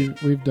right.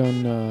 We've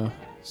done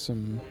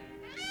some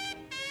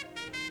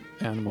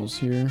animals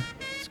here.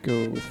 Let's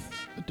go with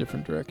a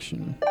different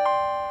direction.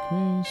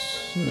 Okay,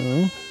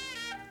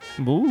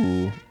 so...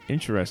 Ooh,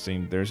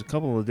 interesting. There's a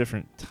couple of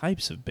different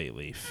types of bay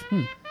leaf.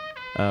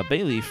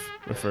 Bay leaf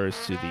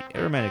refers to the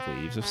aromatic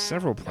leaves of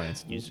several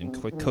plants used in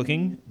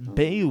cooking.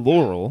 Bay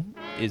laurel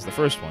is the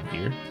first one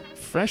here.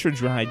 Fresh or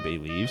dried bay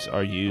leaves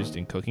are used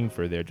in cooking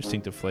for their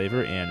distinctive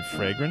flavor and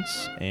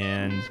fragrance,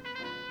 and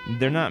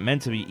they're not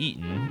meant to be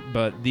eaten,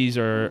 but these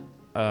are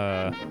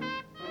the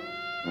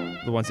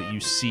ones that you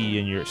see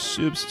in your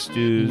soups,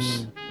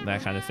 stews,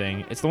 that kind of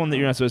thing. It's the one that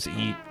you're not supposed to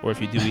eat, or if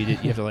you do eat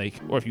it, you have to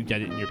or if you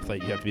get it in your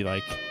plate, you have to be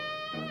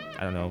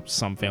I don't know.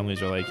 Some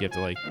families are like you have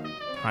to like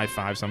high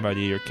five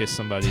somebody or kiss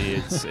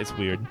somebody. It's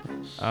weird.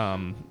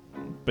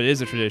 But it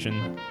is a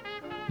tradition.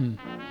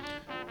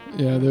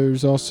 Yeah,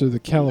 there's also the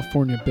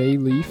California bay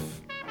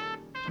leaf,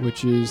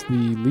 which is the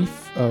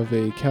leaf of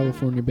a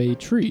California bay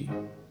tree.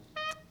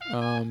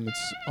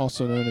 It's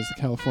also known as the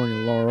California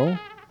laurel,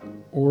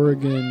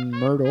 Oregon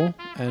myrtle,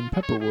 and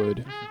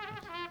pepperwood.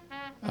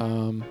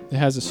 It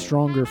has a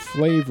stronger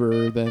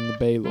flavor than the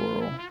bay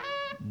laurel.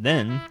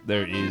 Then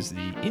there is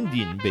the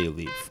Indian bay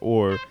leaf,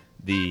 or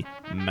the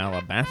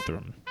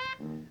Malabathrum.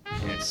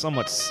 And it's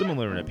somewhat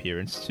similar in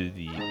appearance to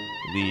the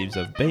leaves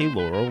of bay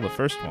laurel, the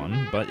first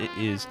one, but it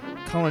is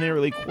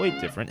culinarily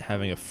quite different,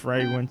 having a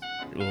fragrant...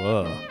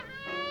 Ugh.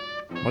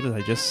 What did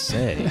I just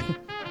say?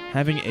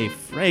 Having a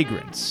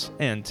fragrance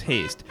and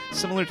taste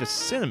similar to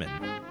cinnamon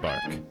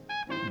bark,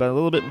 but a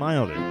little bit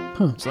milder.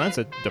 Huh. So that's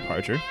a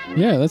departure.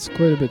 Yeah, that's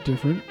quite a bit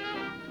different.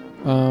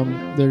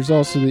 There's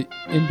also the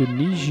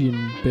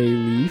Indonesian bay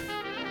leaf,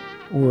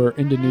 or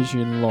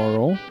Indonesian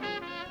laurel,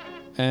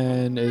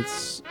 and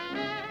it's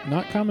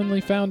not commonly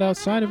found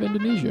outside of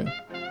Indonesia.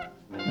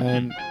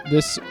 And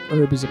this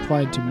herb is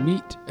applied to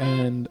meat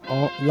and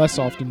less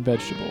often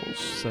vegetables.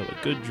 So a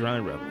good dry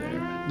rub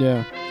there.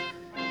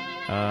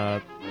 Yeah.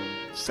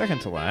 Second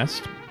to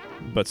last,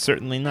 but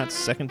certainly not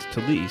second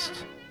to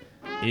least,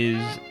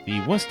 is the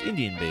West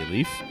Indian bay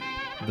leaf,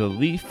 the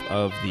leaf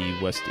of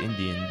the West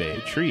Indian bay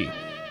tree,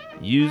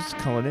 used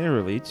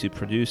culinarily to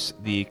produce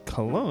the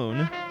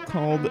cologne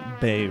called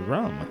bay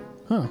rum.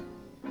 Huh.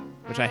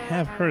 Which I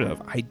have heard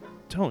of. I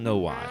don't know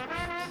why.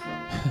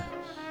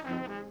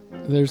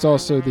 There's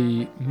also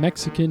the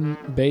Mexican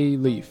bay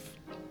leaf.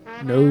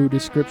 No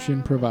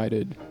description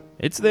provided.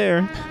 It's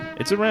there.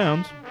 It's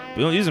around.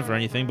 We don't use it for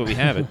anything, but we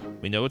have it.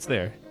 We know it's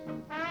there.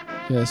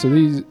 Yeah, so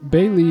these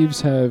bay leaves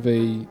have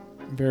a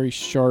very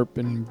sharp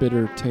and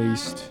bitter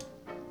taste.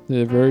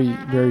 They're very,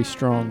 very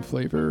strong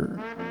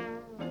flavor.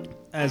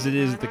 As it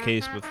is the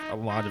case with a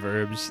lot of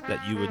herbs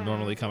that you would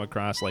normally come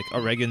across, like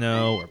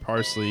oregano or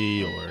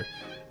parsley or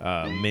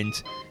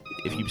mint.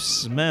 If you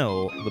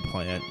smell the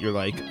plant, you're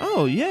like,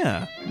 oh,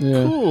 yeah,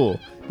 cool.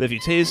 But if you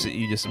taste it,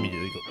 you just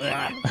immediately go,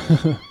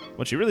 ah.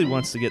 What you really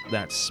want is to get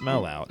that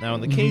smell out. Now,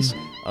 in the case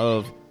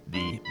of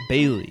the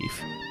bay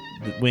leaf,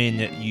 when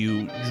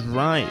you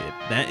dry it,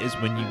 that is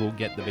when you will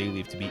get the bay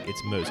leaf to be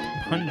its most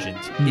pungent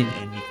in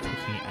any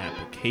cooking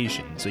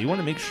application. So you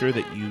want to make sure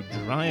that you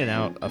dry it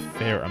out a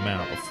fair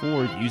amount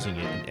before using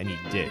it in any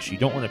dish. You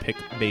don't want to pick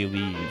bay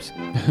leaves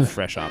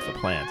fresh off the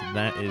plant.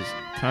 That is,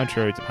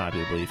 contrary to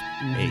popular belief,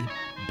 a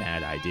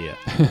bad idea.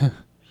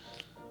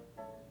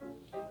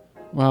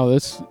 Wow,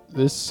 this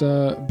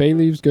bay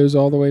leaves goes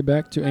all the way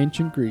back to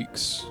ancient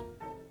Greeks.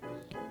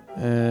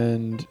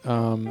 And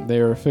they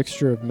are a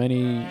fixture of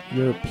many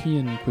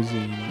European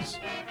cuisines,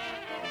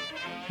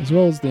 as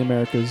well as the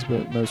Americas,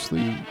 but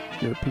mostly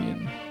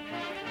European.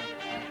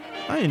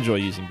 I enjoy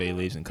using bay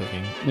leaves in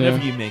cooking. Yeah.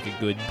 Whenever you make a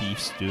good beef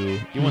stew,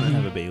 you want to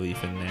have a bay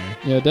leaf in there.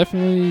 Yeah,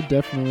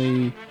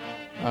 definitely.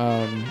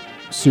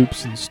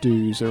 Soups and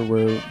stews are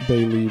where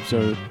bay leaves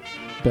are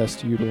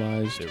best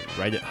utilized. They're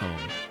right at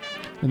home.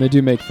 And they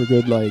do make for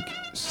good, like,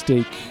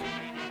 steak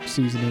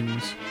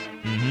seasonings.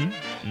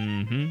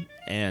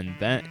 And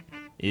that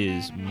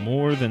is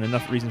more than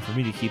enough reason for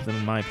me to keep them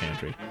in my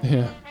pantry.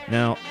 Yeah.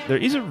 Now, there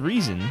is a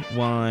reason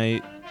why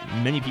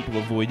many people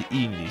avoid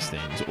eating these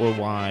things, or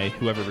why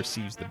whoever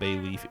receives the bay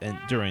leaf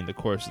during the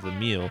course of the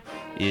meal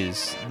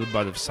is the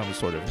butt of some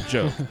sort of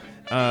joke.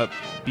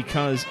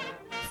 Because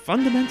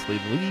fundamentally,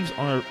 the leaves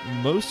are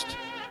most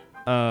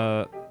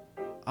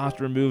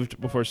often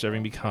removed before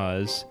serving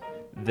because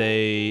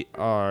they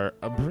are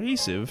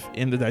abrasive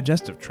in the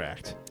digestive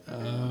tract.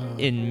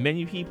 In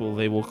many people,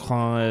 they will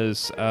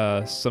cause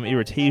some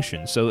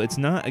irritation. So it's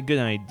not a good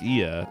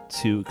idea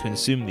to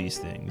consume these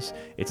things.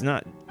 It's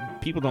not.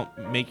 People don't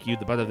make you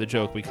the butt of the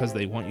joke because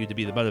they want you to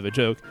be the butt of a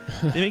joke.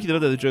 They make you the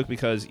butt of the joke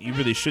because you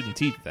really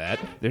shouldn't eat that.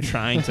 They're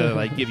trying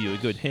to give you a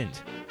good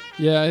hint.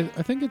 Yeah,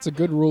 I think it's a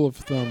good rule of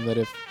thumb that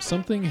if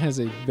something has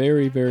a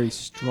very, very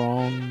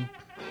strong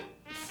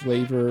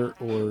flavor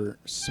or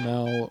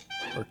smell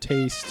or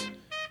taste,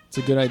 it's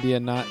a good idea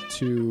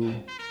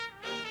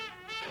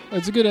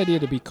It's a good idea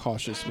to be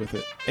cautious with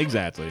it.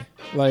 Exactly.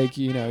 Like,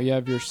 you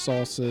have your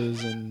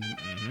salsas and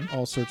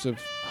all sorts of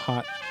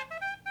hot,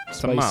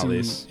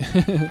 tamales.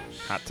 spicy...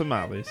 Hot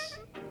tamales.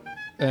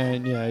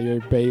 And, yeah, your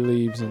bay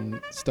leaves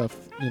and stuff,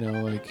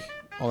 like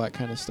all that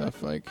kind of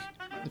stuff. Like,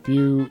 if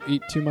you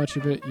eat too much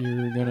of it,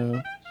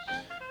 you're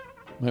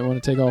might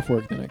want to take off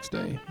work the next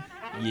day.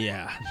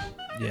 Yeah.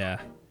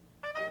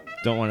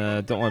 Don't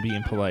want to be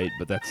impolite,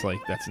 but that's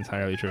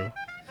entirely true.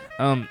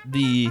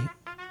 The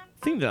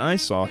thing that I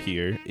saw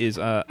here is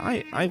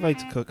I like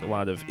to cook a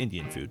lot of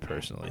Indian food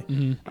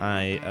personally.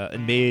 I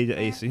made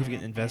a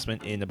significant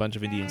investment in a bunch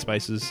of Indian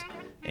spices,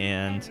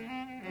 and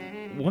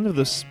one of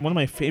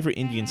my favorite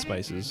Indian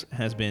spices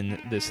has been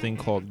this thing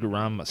called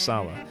garam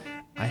masala.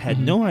 I had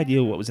no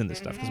idea what was in this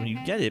stuff, because when you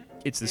get it,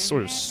 it's this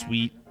sort of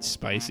sweet,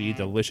 spicy,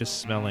 delicious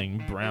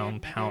smelling brown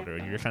powder,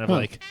 and you're kind of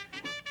like,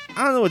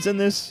 I don't know what's in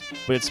this,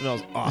 but it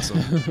smells awesome.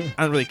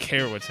 I don't really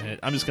care what's in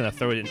it. I'm just going to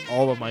throw it in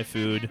all of my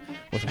food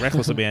with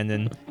reckless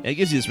abandon. And it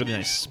gives you this really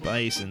nice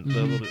spice and a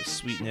little bit of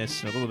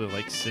sweetness and a little bit of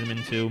like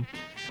cinnamon too.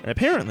 And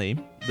apparently,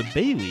 the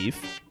bay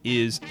leaf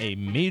is a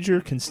major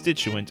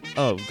constituent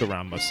of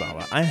garam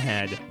masala. I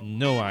had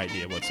no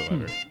idea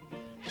whatsoever.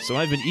 So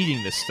I've been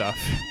eating this stuff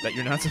that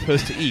you're not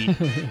supposed to eat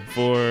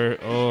for,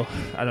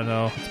 I don't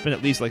know. It's been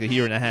at least like a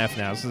year and a half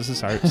now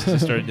since I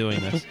started doing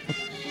this.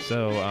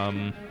 So,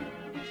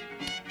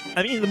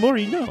 I mean, the more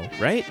you know,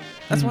 right?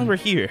 That's why we're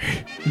here.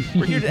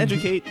 We're here to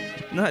educate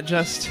not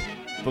just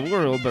the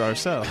world, but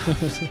ourselves.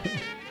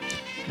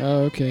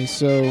 Okay,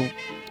 so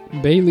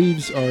bay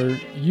leaves are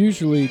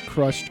usually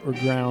crushed or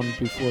ground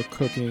before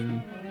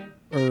cooking,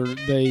 or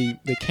they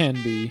can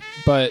be,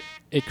 but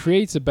it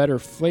creates a better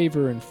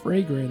flavor and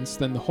fragrance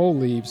than the whole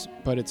leaves,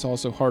 but it's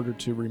also harder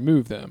to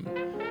remove them.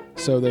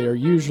 So they are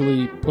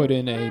usually put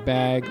in a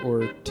bag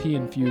or tea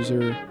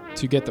infuser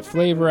to get the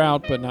flavor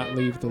out, but not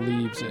leave the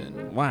leaves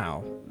in.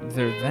 Wow,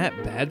 they're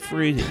that bad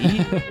for you to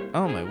eat?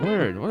 Oh my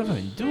word, what have I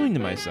been doing to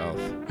myself?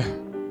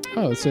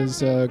 Oh, it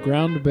says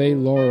ground bay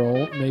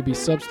laurel may be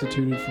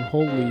substituted for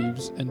whole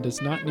leaves and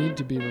does not need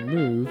to be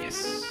removed,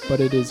 but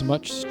it is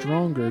much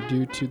stronger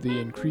due to the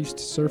increased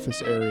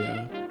surface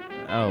area.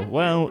 Oh,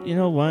 well, you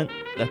know what?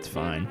 That's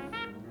fine.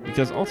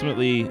 Because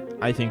ultimately,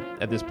 I think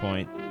at this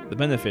point, the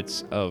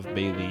benefits of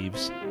bay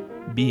leaves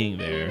being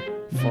there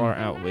far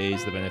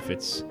outweighs the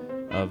benefits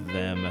of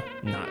them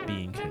not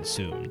being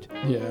consumed.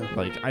 Yeah.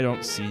 Like, I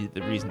don't see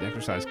the reason to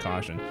exercise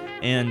caution.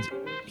 And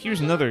here's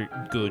another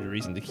good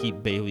reason to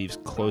keep bay leaves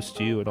close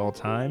to you at all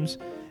times.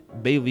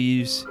 Bay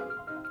leaves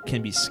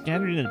can be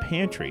scattered in a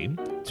pantry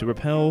to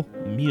repel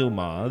meal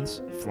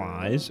moths,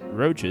 flies,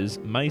 roaches,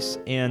 mice,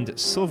 and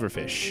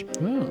silverfish.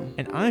 Oh.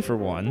 And I, for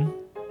one,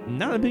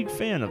 not a big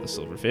fan of the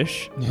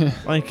silverfish.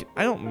 Like,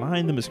 I don't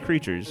mind them as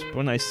creatures, but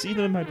when I see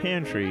them in my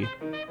pantry,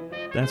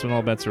 that's when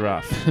all bets are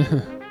off.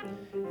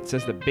 It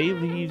says that bay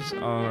leaves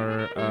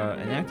are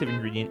an active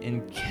ingredient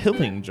in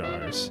killing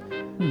jars.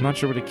 I'm not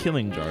sure what a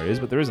killing jar is,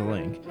 but there is a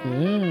link.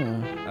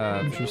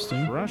 Yeah.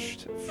 Interesting.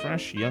 Crushed,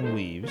 fresh young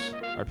leaves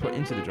are put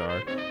into the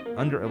jar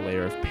under a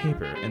layer of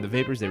paper, and the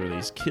vapors they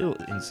release kill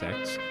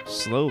insects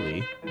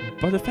slowly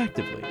but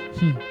effectively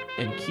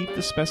and keep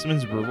the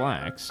specimens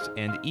relaxed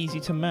and easy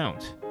to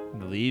mount.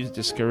 The leaves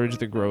discourage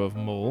the growth of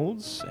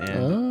molds,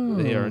 and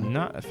they are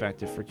not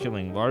effective for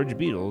killing large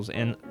beetles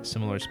and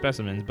similar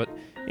specimens, but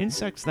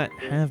insects that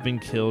have been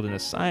killed in a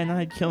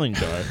cyanide killing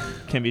jar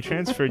can be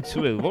transferred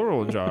to a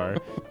laurel jar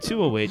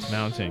to await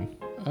mounting.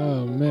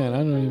 Oh, man, I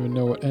don't even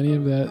know what any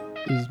of that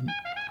is.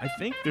 I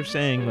think they're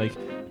saying, like,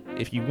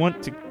 if you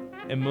want to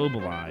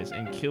immobilize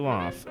and kill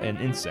off an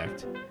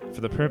insect for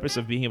the purpose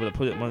of being able to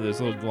put it in one of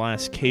those little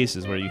glass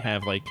cases where you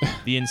have like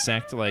the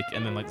insect like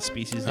and then like the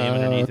species name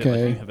underneath it, like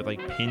you have it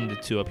like pinned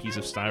to a piece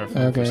of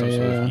styrofoam for some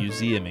sort of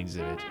museum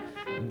exhibit.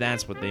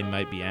 That's what they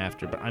might be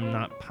after, but I'm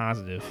not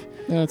positive.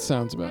 That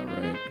sounds about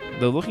right.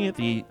 Though looking at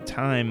the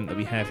time that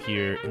we have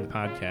here in the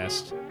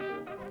podcast,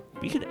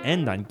 we could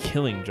end on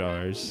killing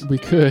jars. We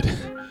could.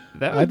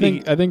 I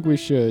think we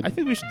should. I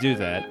think we should do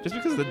that, just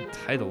because the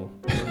title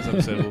of this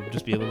episode will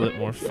just be a little bit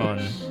more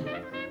fun.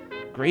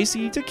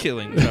 Gracie to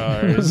killing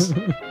jars.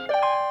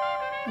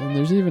 And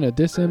there's even a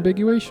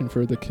disambiguation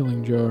for the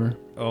killing jar.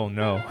 Oh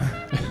no.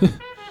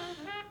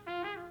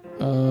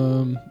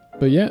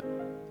 But yeah,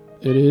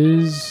 it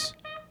is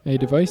a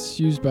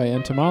device used by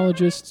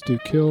entomologists to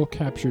kill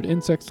captured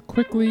insects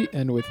quickly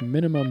and with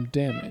minimum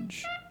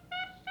damage.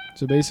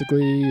 So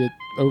basically, it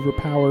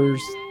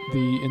overpowers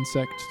the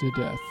insect to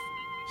death.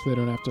 So they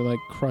don't have to like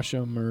crush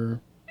them or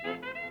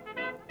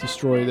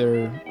destroy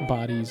their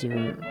bodies or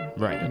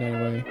in any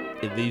way.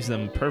 It leaves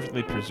them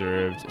perfectly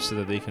preserved so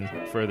that they can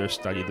further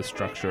study the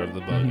structure of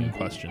the bug in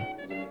question.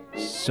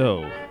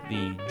 So,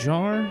 the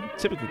jar,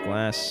 typically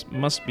glass,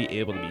 must be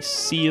able to be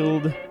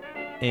sealed,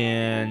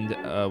 and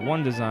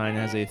one design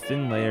has a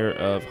thin layer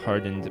of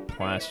hardened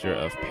plaster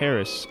of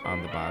Paris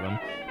on the bottom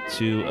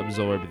to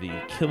absorb the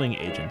killing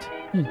agent.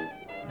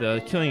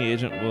 The killing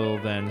agent will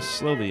then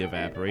slowly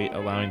evaporate,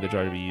 allowing the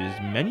jar to be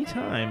used many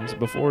times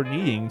before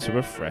needing to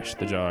refresh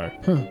the jar.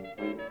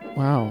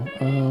 Wow.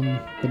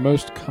 The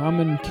most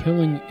common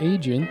killing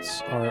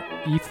agents are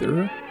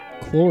ether,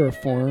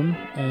 chloroform,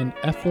 and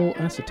ethyl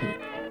acetate.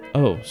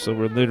 Oh, so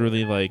we're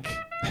literally like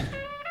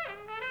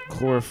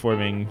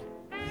chloroforming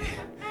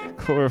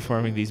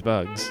these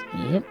bugs.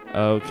 Yep.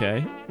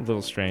 Okay. A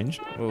little strange.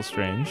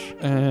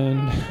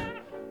 And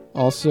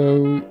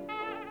also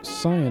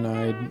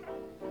cyanide.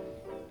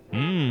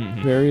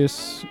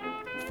 Various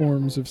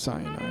forms of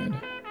cyanide.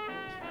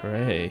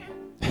 Hooray.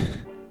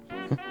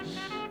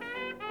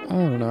 I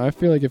don't know. I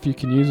feel like if you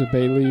can use a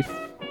bay leaf,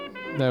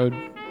 that would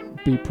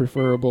be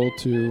preferable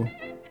to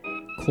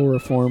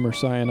chloroform or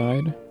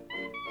cyanide.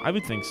 I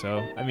would think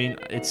so. I mean,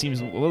 it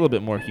seems a little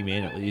bit more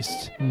humane, at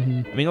least. I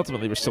mean,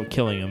 ultimately, we're still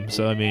killing them,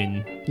 so I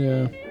mean,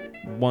 yeah,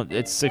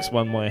 it's 6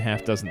 one way,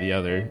 half dozen the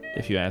other,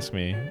 if you ask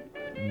me.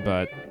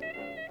 But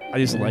I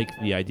just like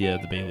the idea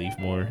of the bay leaf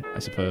more, I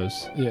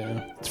suppose.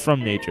 Yeah, it's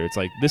from nature. It's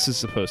like this is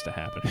supposed to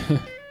happen.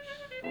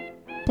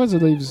 Plus,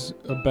 it leaves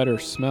a better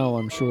smell,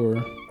 I'm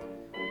sure.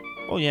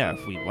 Oh yeah,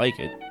 if we like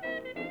it,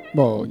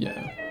 Well,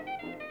 yeah,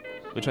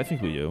 which I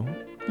think we do.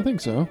 I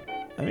think so.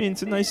 I mean,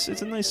 it's a nice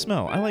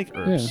smell. I like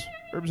herbs. Yeah.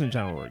 Herbs in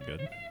general are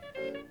good.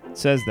 It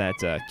says that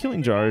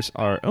killing jars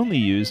are only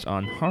used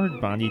on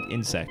hard-bodied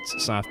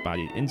insects.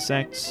 Soft-bodied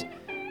insects,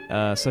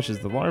 such as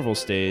the larval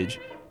stage,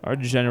 are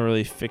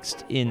generally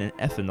fixed in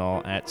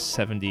ethanol at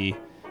 70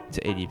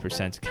 to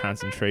 80%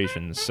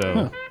 concentration.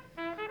 So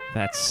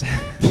that's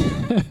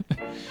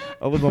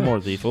a little more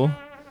lethal.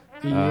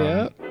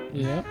 Yep.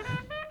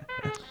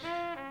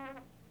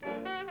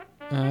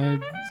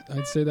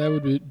 I'd say that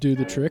would do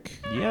the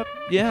trick. Yep.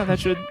 Yeah,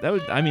 that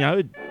would. I mean, I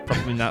would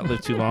probably not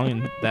live too long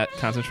in that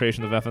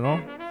concentration of ethanol.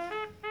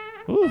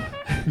 Ooh.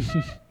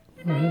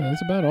 Well, yeah,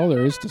 that's about all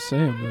there is to say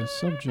on the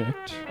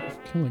subject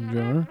of Killing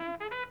Jar.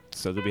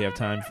 So do we have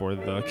time for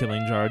the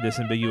Killing Jar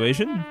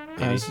disambiguation?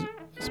 I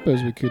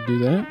suppose we could do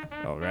that.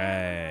 All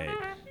right.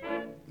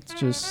 Let's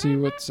just see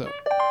what's up.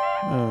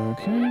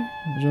 Okay,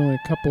 there's only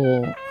a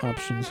couple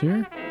options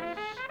here.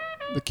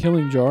 The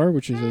Killing Jar,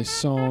 which is a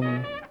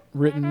song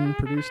written,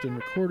 produced, and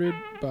recorded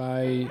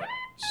by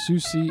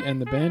Susie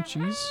and the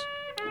Banshees.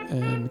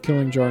 And the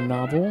Killing Jar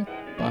novel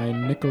by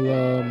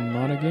Nicola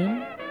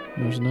Monaghan.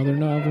 There's another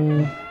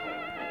novel.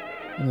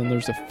 And then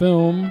there's a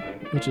film,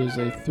 which is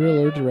a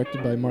thriller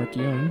directed by Mark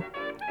Young.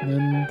 And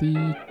then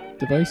the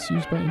device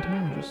used by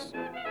entomologists.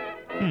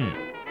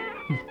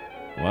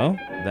 Well,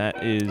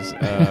 that is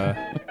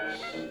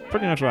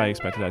pretty much what I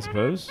expected, I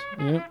suppose.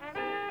 Yep.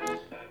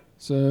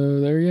 So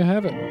there you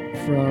have it.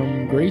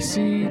 From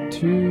Gracie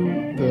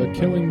to the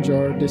Killing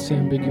Jar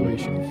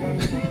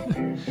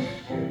disambiguation.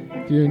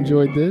 If you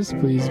enjoyed this,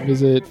 please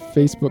visit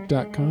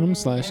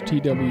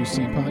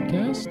facebook.com/TWC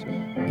podcast.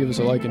 Give us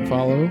a like and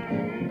follow.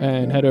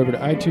 And head over to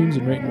iTunes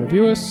and rate and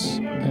review us.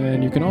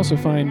 And you can also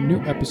find new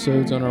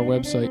episodes on our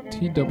website,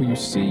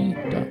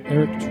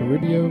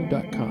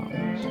 twc.erictoribio.com.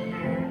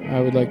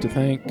 I would like to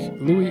thank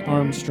Louis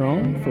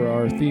Armstrong for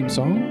our theme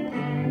song,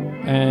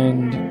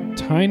 and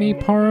Tiny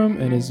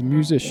Parham and his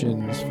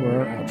musicians for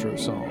our outro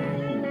song.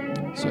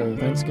 So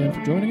thanks again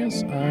for joining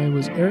us. I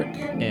was Eric.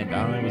 And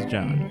I was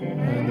John.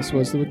 And this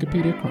was the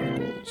Wikipedia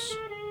Chronicles.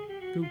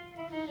 Cool.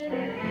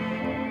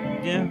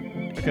 Yeah.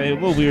 Okay, a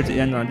little weird to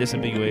end on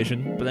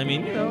disambiguation, but I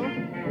mean, you know,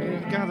 we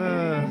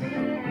gotta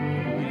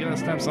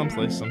stop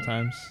someplace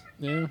sometimes.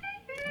 Yeah.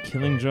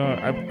 Killing Jar.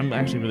 I'm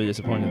actually really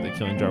disappointed that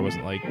Killing Jar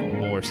wasn't like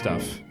more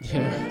stuff.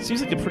 Yeah.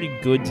 Seems like a pretty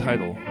good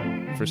title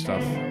for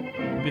stuff.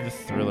 Maybe the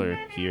thriller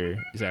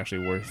here is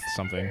actually worth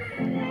something.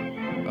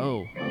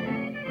 Oh,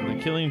 the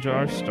Killing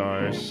Jar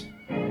stars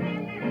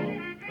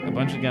a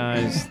bunch of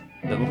guys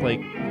that look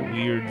like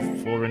weird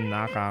foreign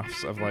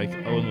knockoffs of like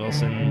Owen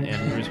Wilson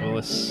and Bruce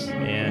Willis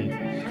and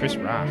Chris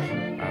Rock,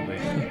 oddly.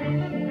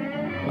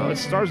 Oh, it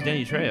stars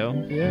Danny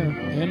Trejo. Yeah,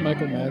 and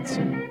Michael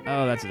Madsen.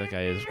 Oh, that's who that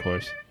guy is, of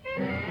course.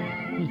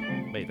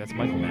 Wait, that's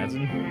Michael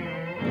Madsen?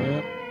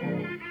 Yeah.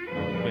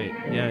 Wait,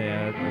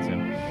 yeah, that's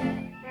him.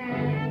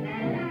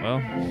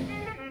 Well,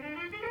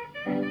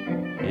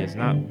 he has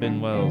not been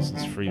well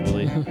since Free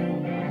Willy,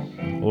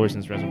 or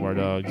since Reservoir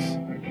Dogs.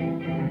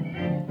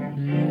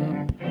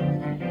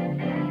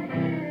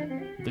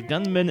 The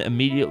gunman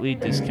immediately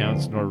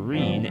discounts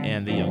Noreen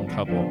and the young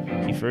couple.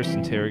 He first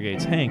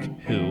interrogates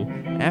Hank, who,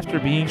 after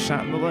being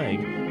shot in the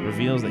leg,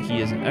 reveals that he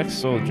is an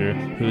ex-soldier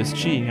who is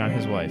cheating on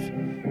his wife.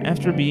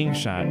 After being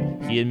shot,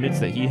 he admits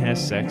that he has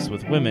sex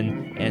with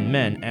women and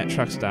men at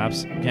truck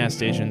stops, gas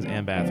stations,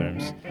 and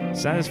bathrooms.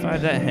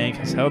 Satisfied that Hank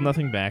has held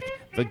nothing back,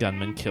 the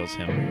gunman kills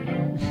him.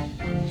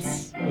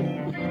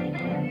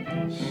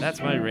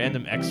 That's my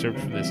random excerpt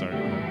from this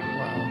article.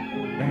 Wow.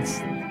 That's...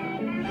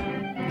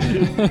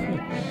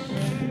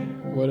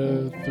 What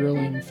a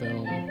thrilling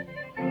film.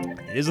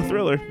 It is a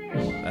thriller.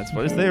 That's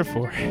what it's there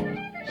for.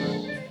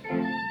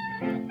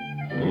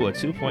 Ooh, a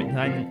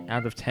 2.9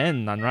 out of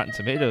 10 on Rotten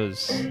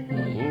Tomatoes.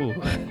 Ooh.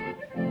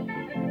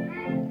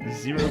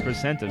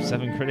 0% of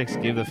 7 critics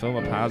gave the film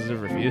a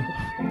positive review.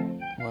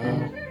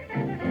 Wow.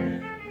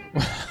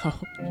 Wow.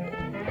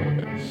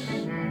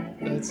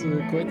 That's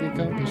quite the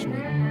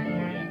accomplishment.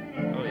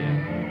 Oh, yeah.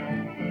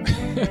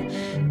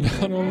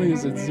 Not only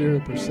is it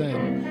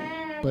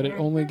 0%, but it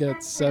only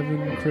gets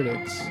 7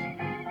 critics.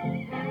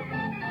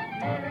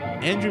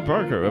 Andrew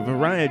Barker of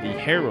Variety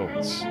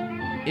heralds.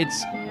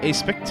 It's a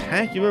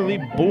spectacularly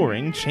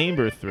boring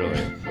chamber thriller.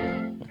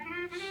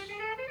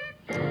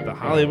 The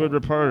Hollywood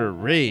Reporter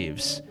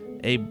raves.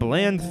 A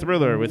bland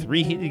thriller with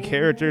reheated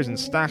characters and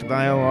stock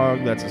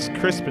dialogue that's as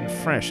crisp and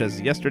fresh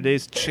as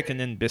yesterday's chicken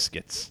and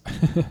biscuits.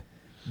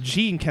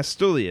 Gene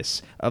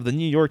Castulius of the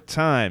New York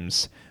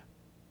Times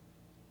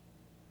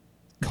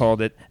called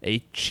it a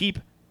cheap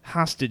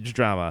hostage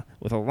drama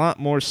with a lot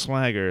more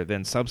swagger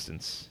than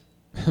substance.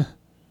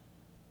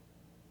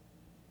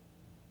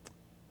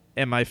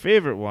 And my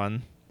favorite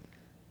one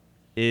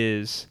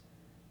is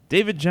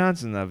David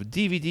Johnson of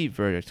DVD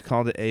Verdict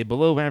called it a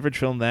below-average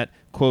film that,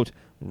 quote,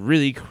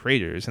 really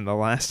craters in the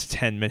last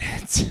 10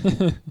 minutes.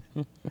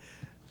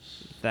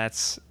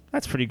 That's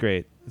pretty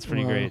great. That's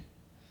pretty great.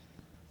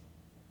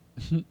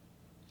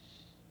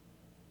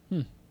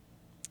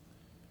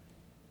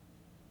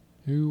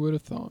 Who would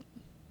have thought?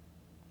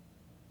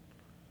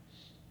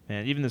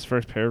 Man, even this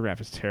first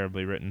paragraph is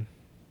terribly written.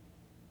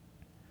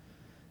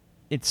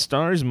 It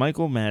stars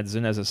Michael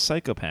Madsen as a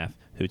psychopath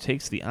who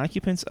takes the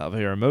occupants of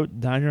a remote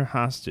diner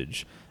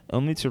hostage,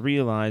 only to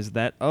realize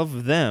that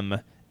of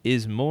them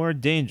is more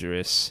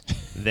dangerous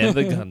than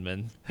the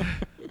gunman.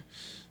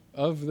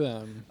 Of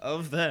them.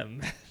 Of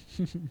them.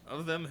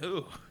 Of them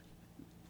who?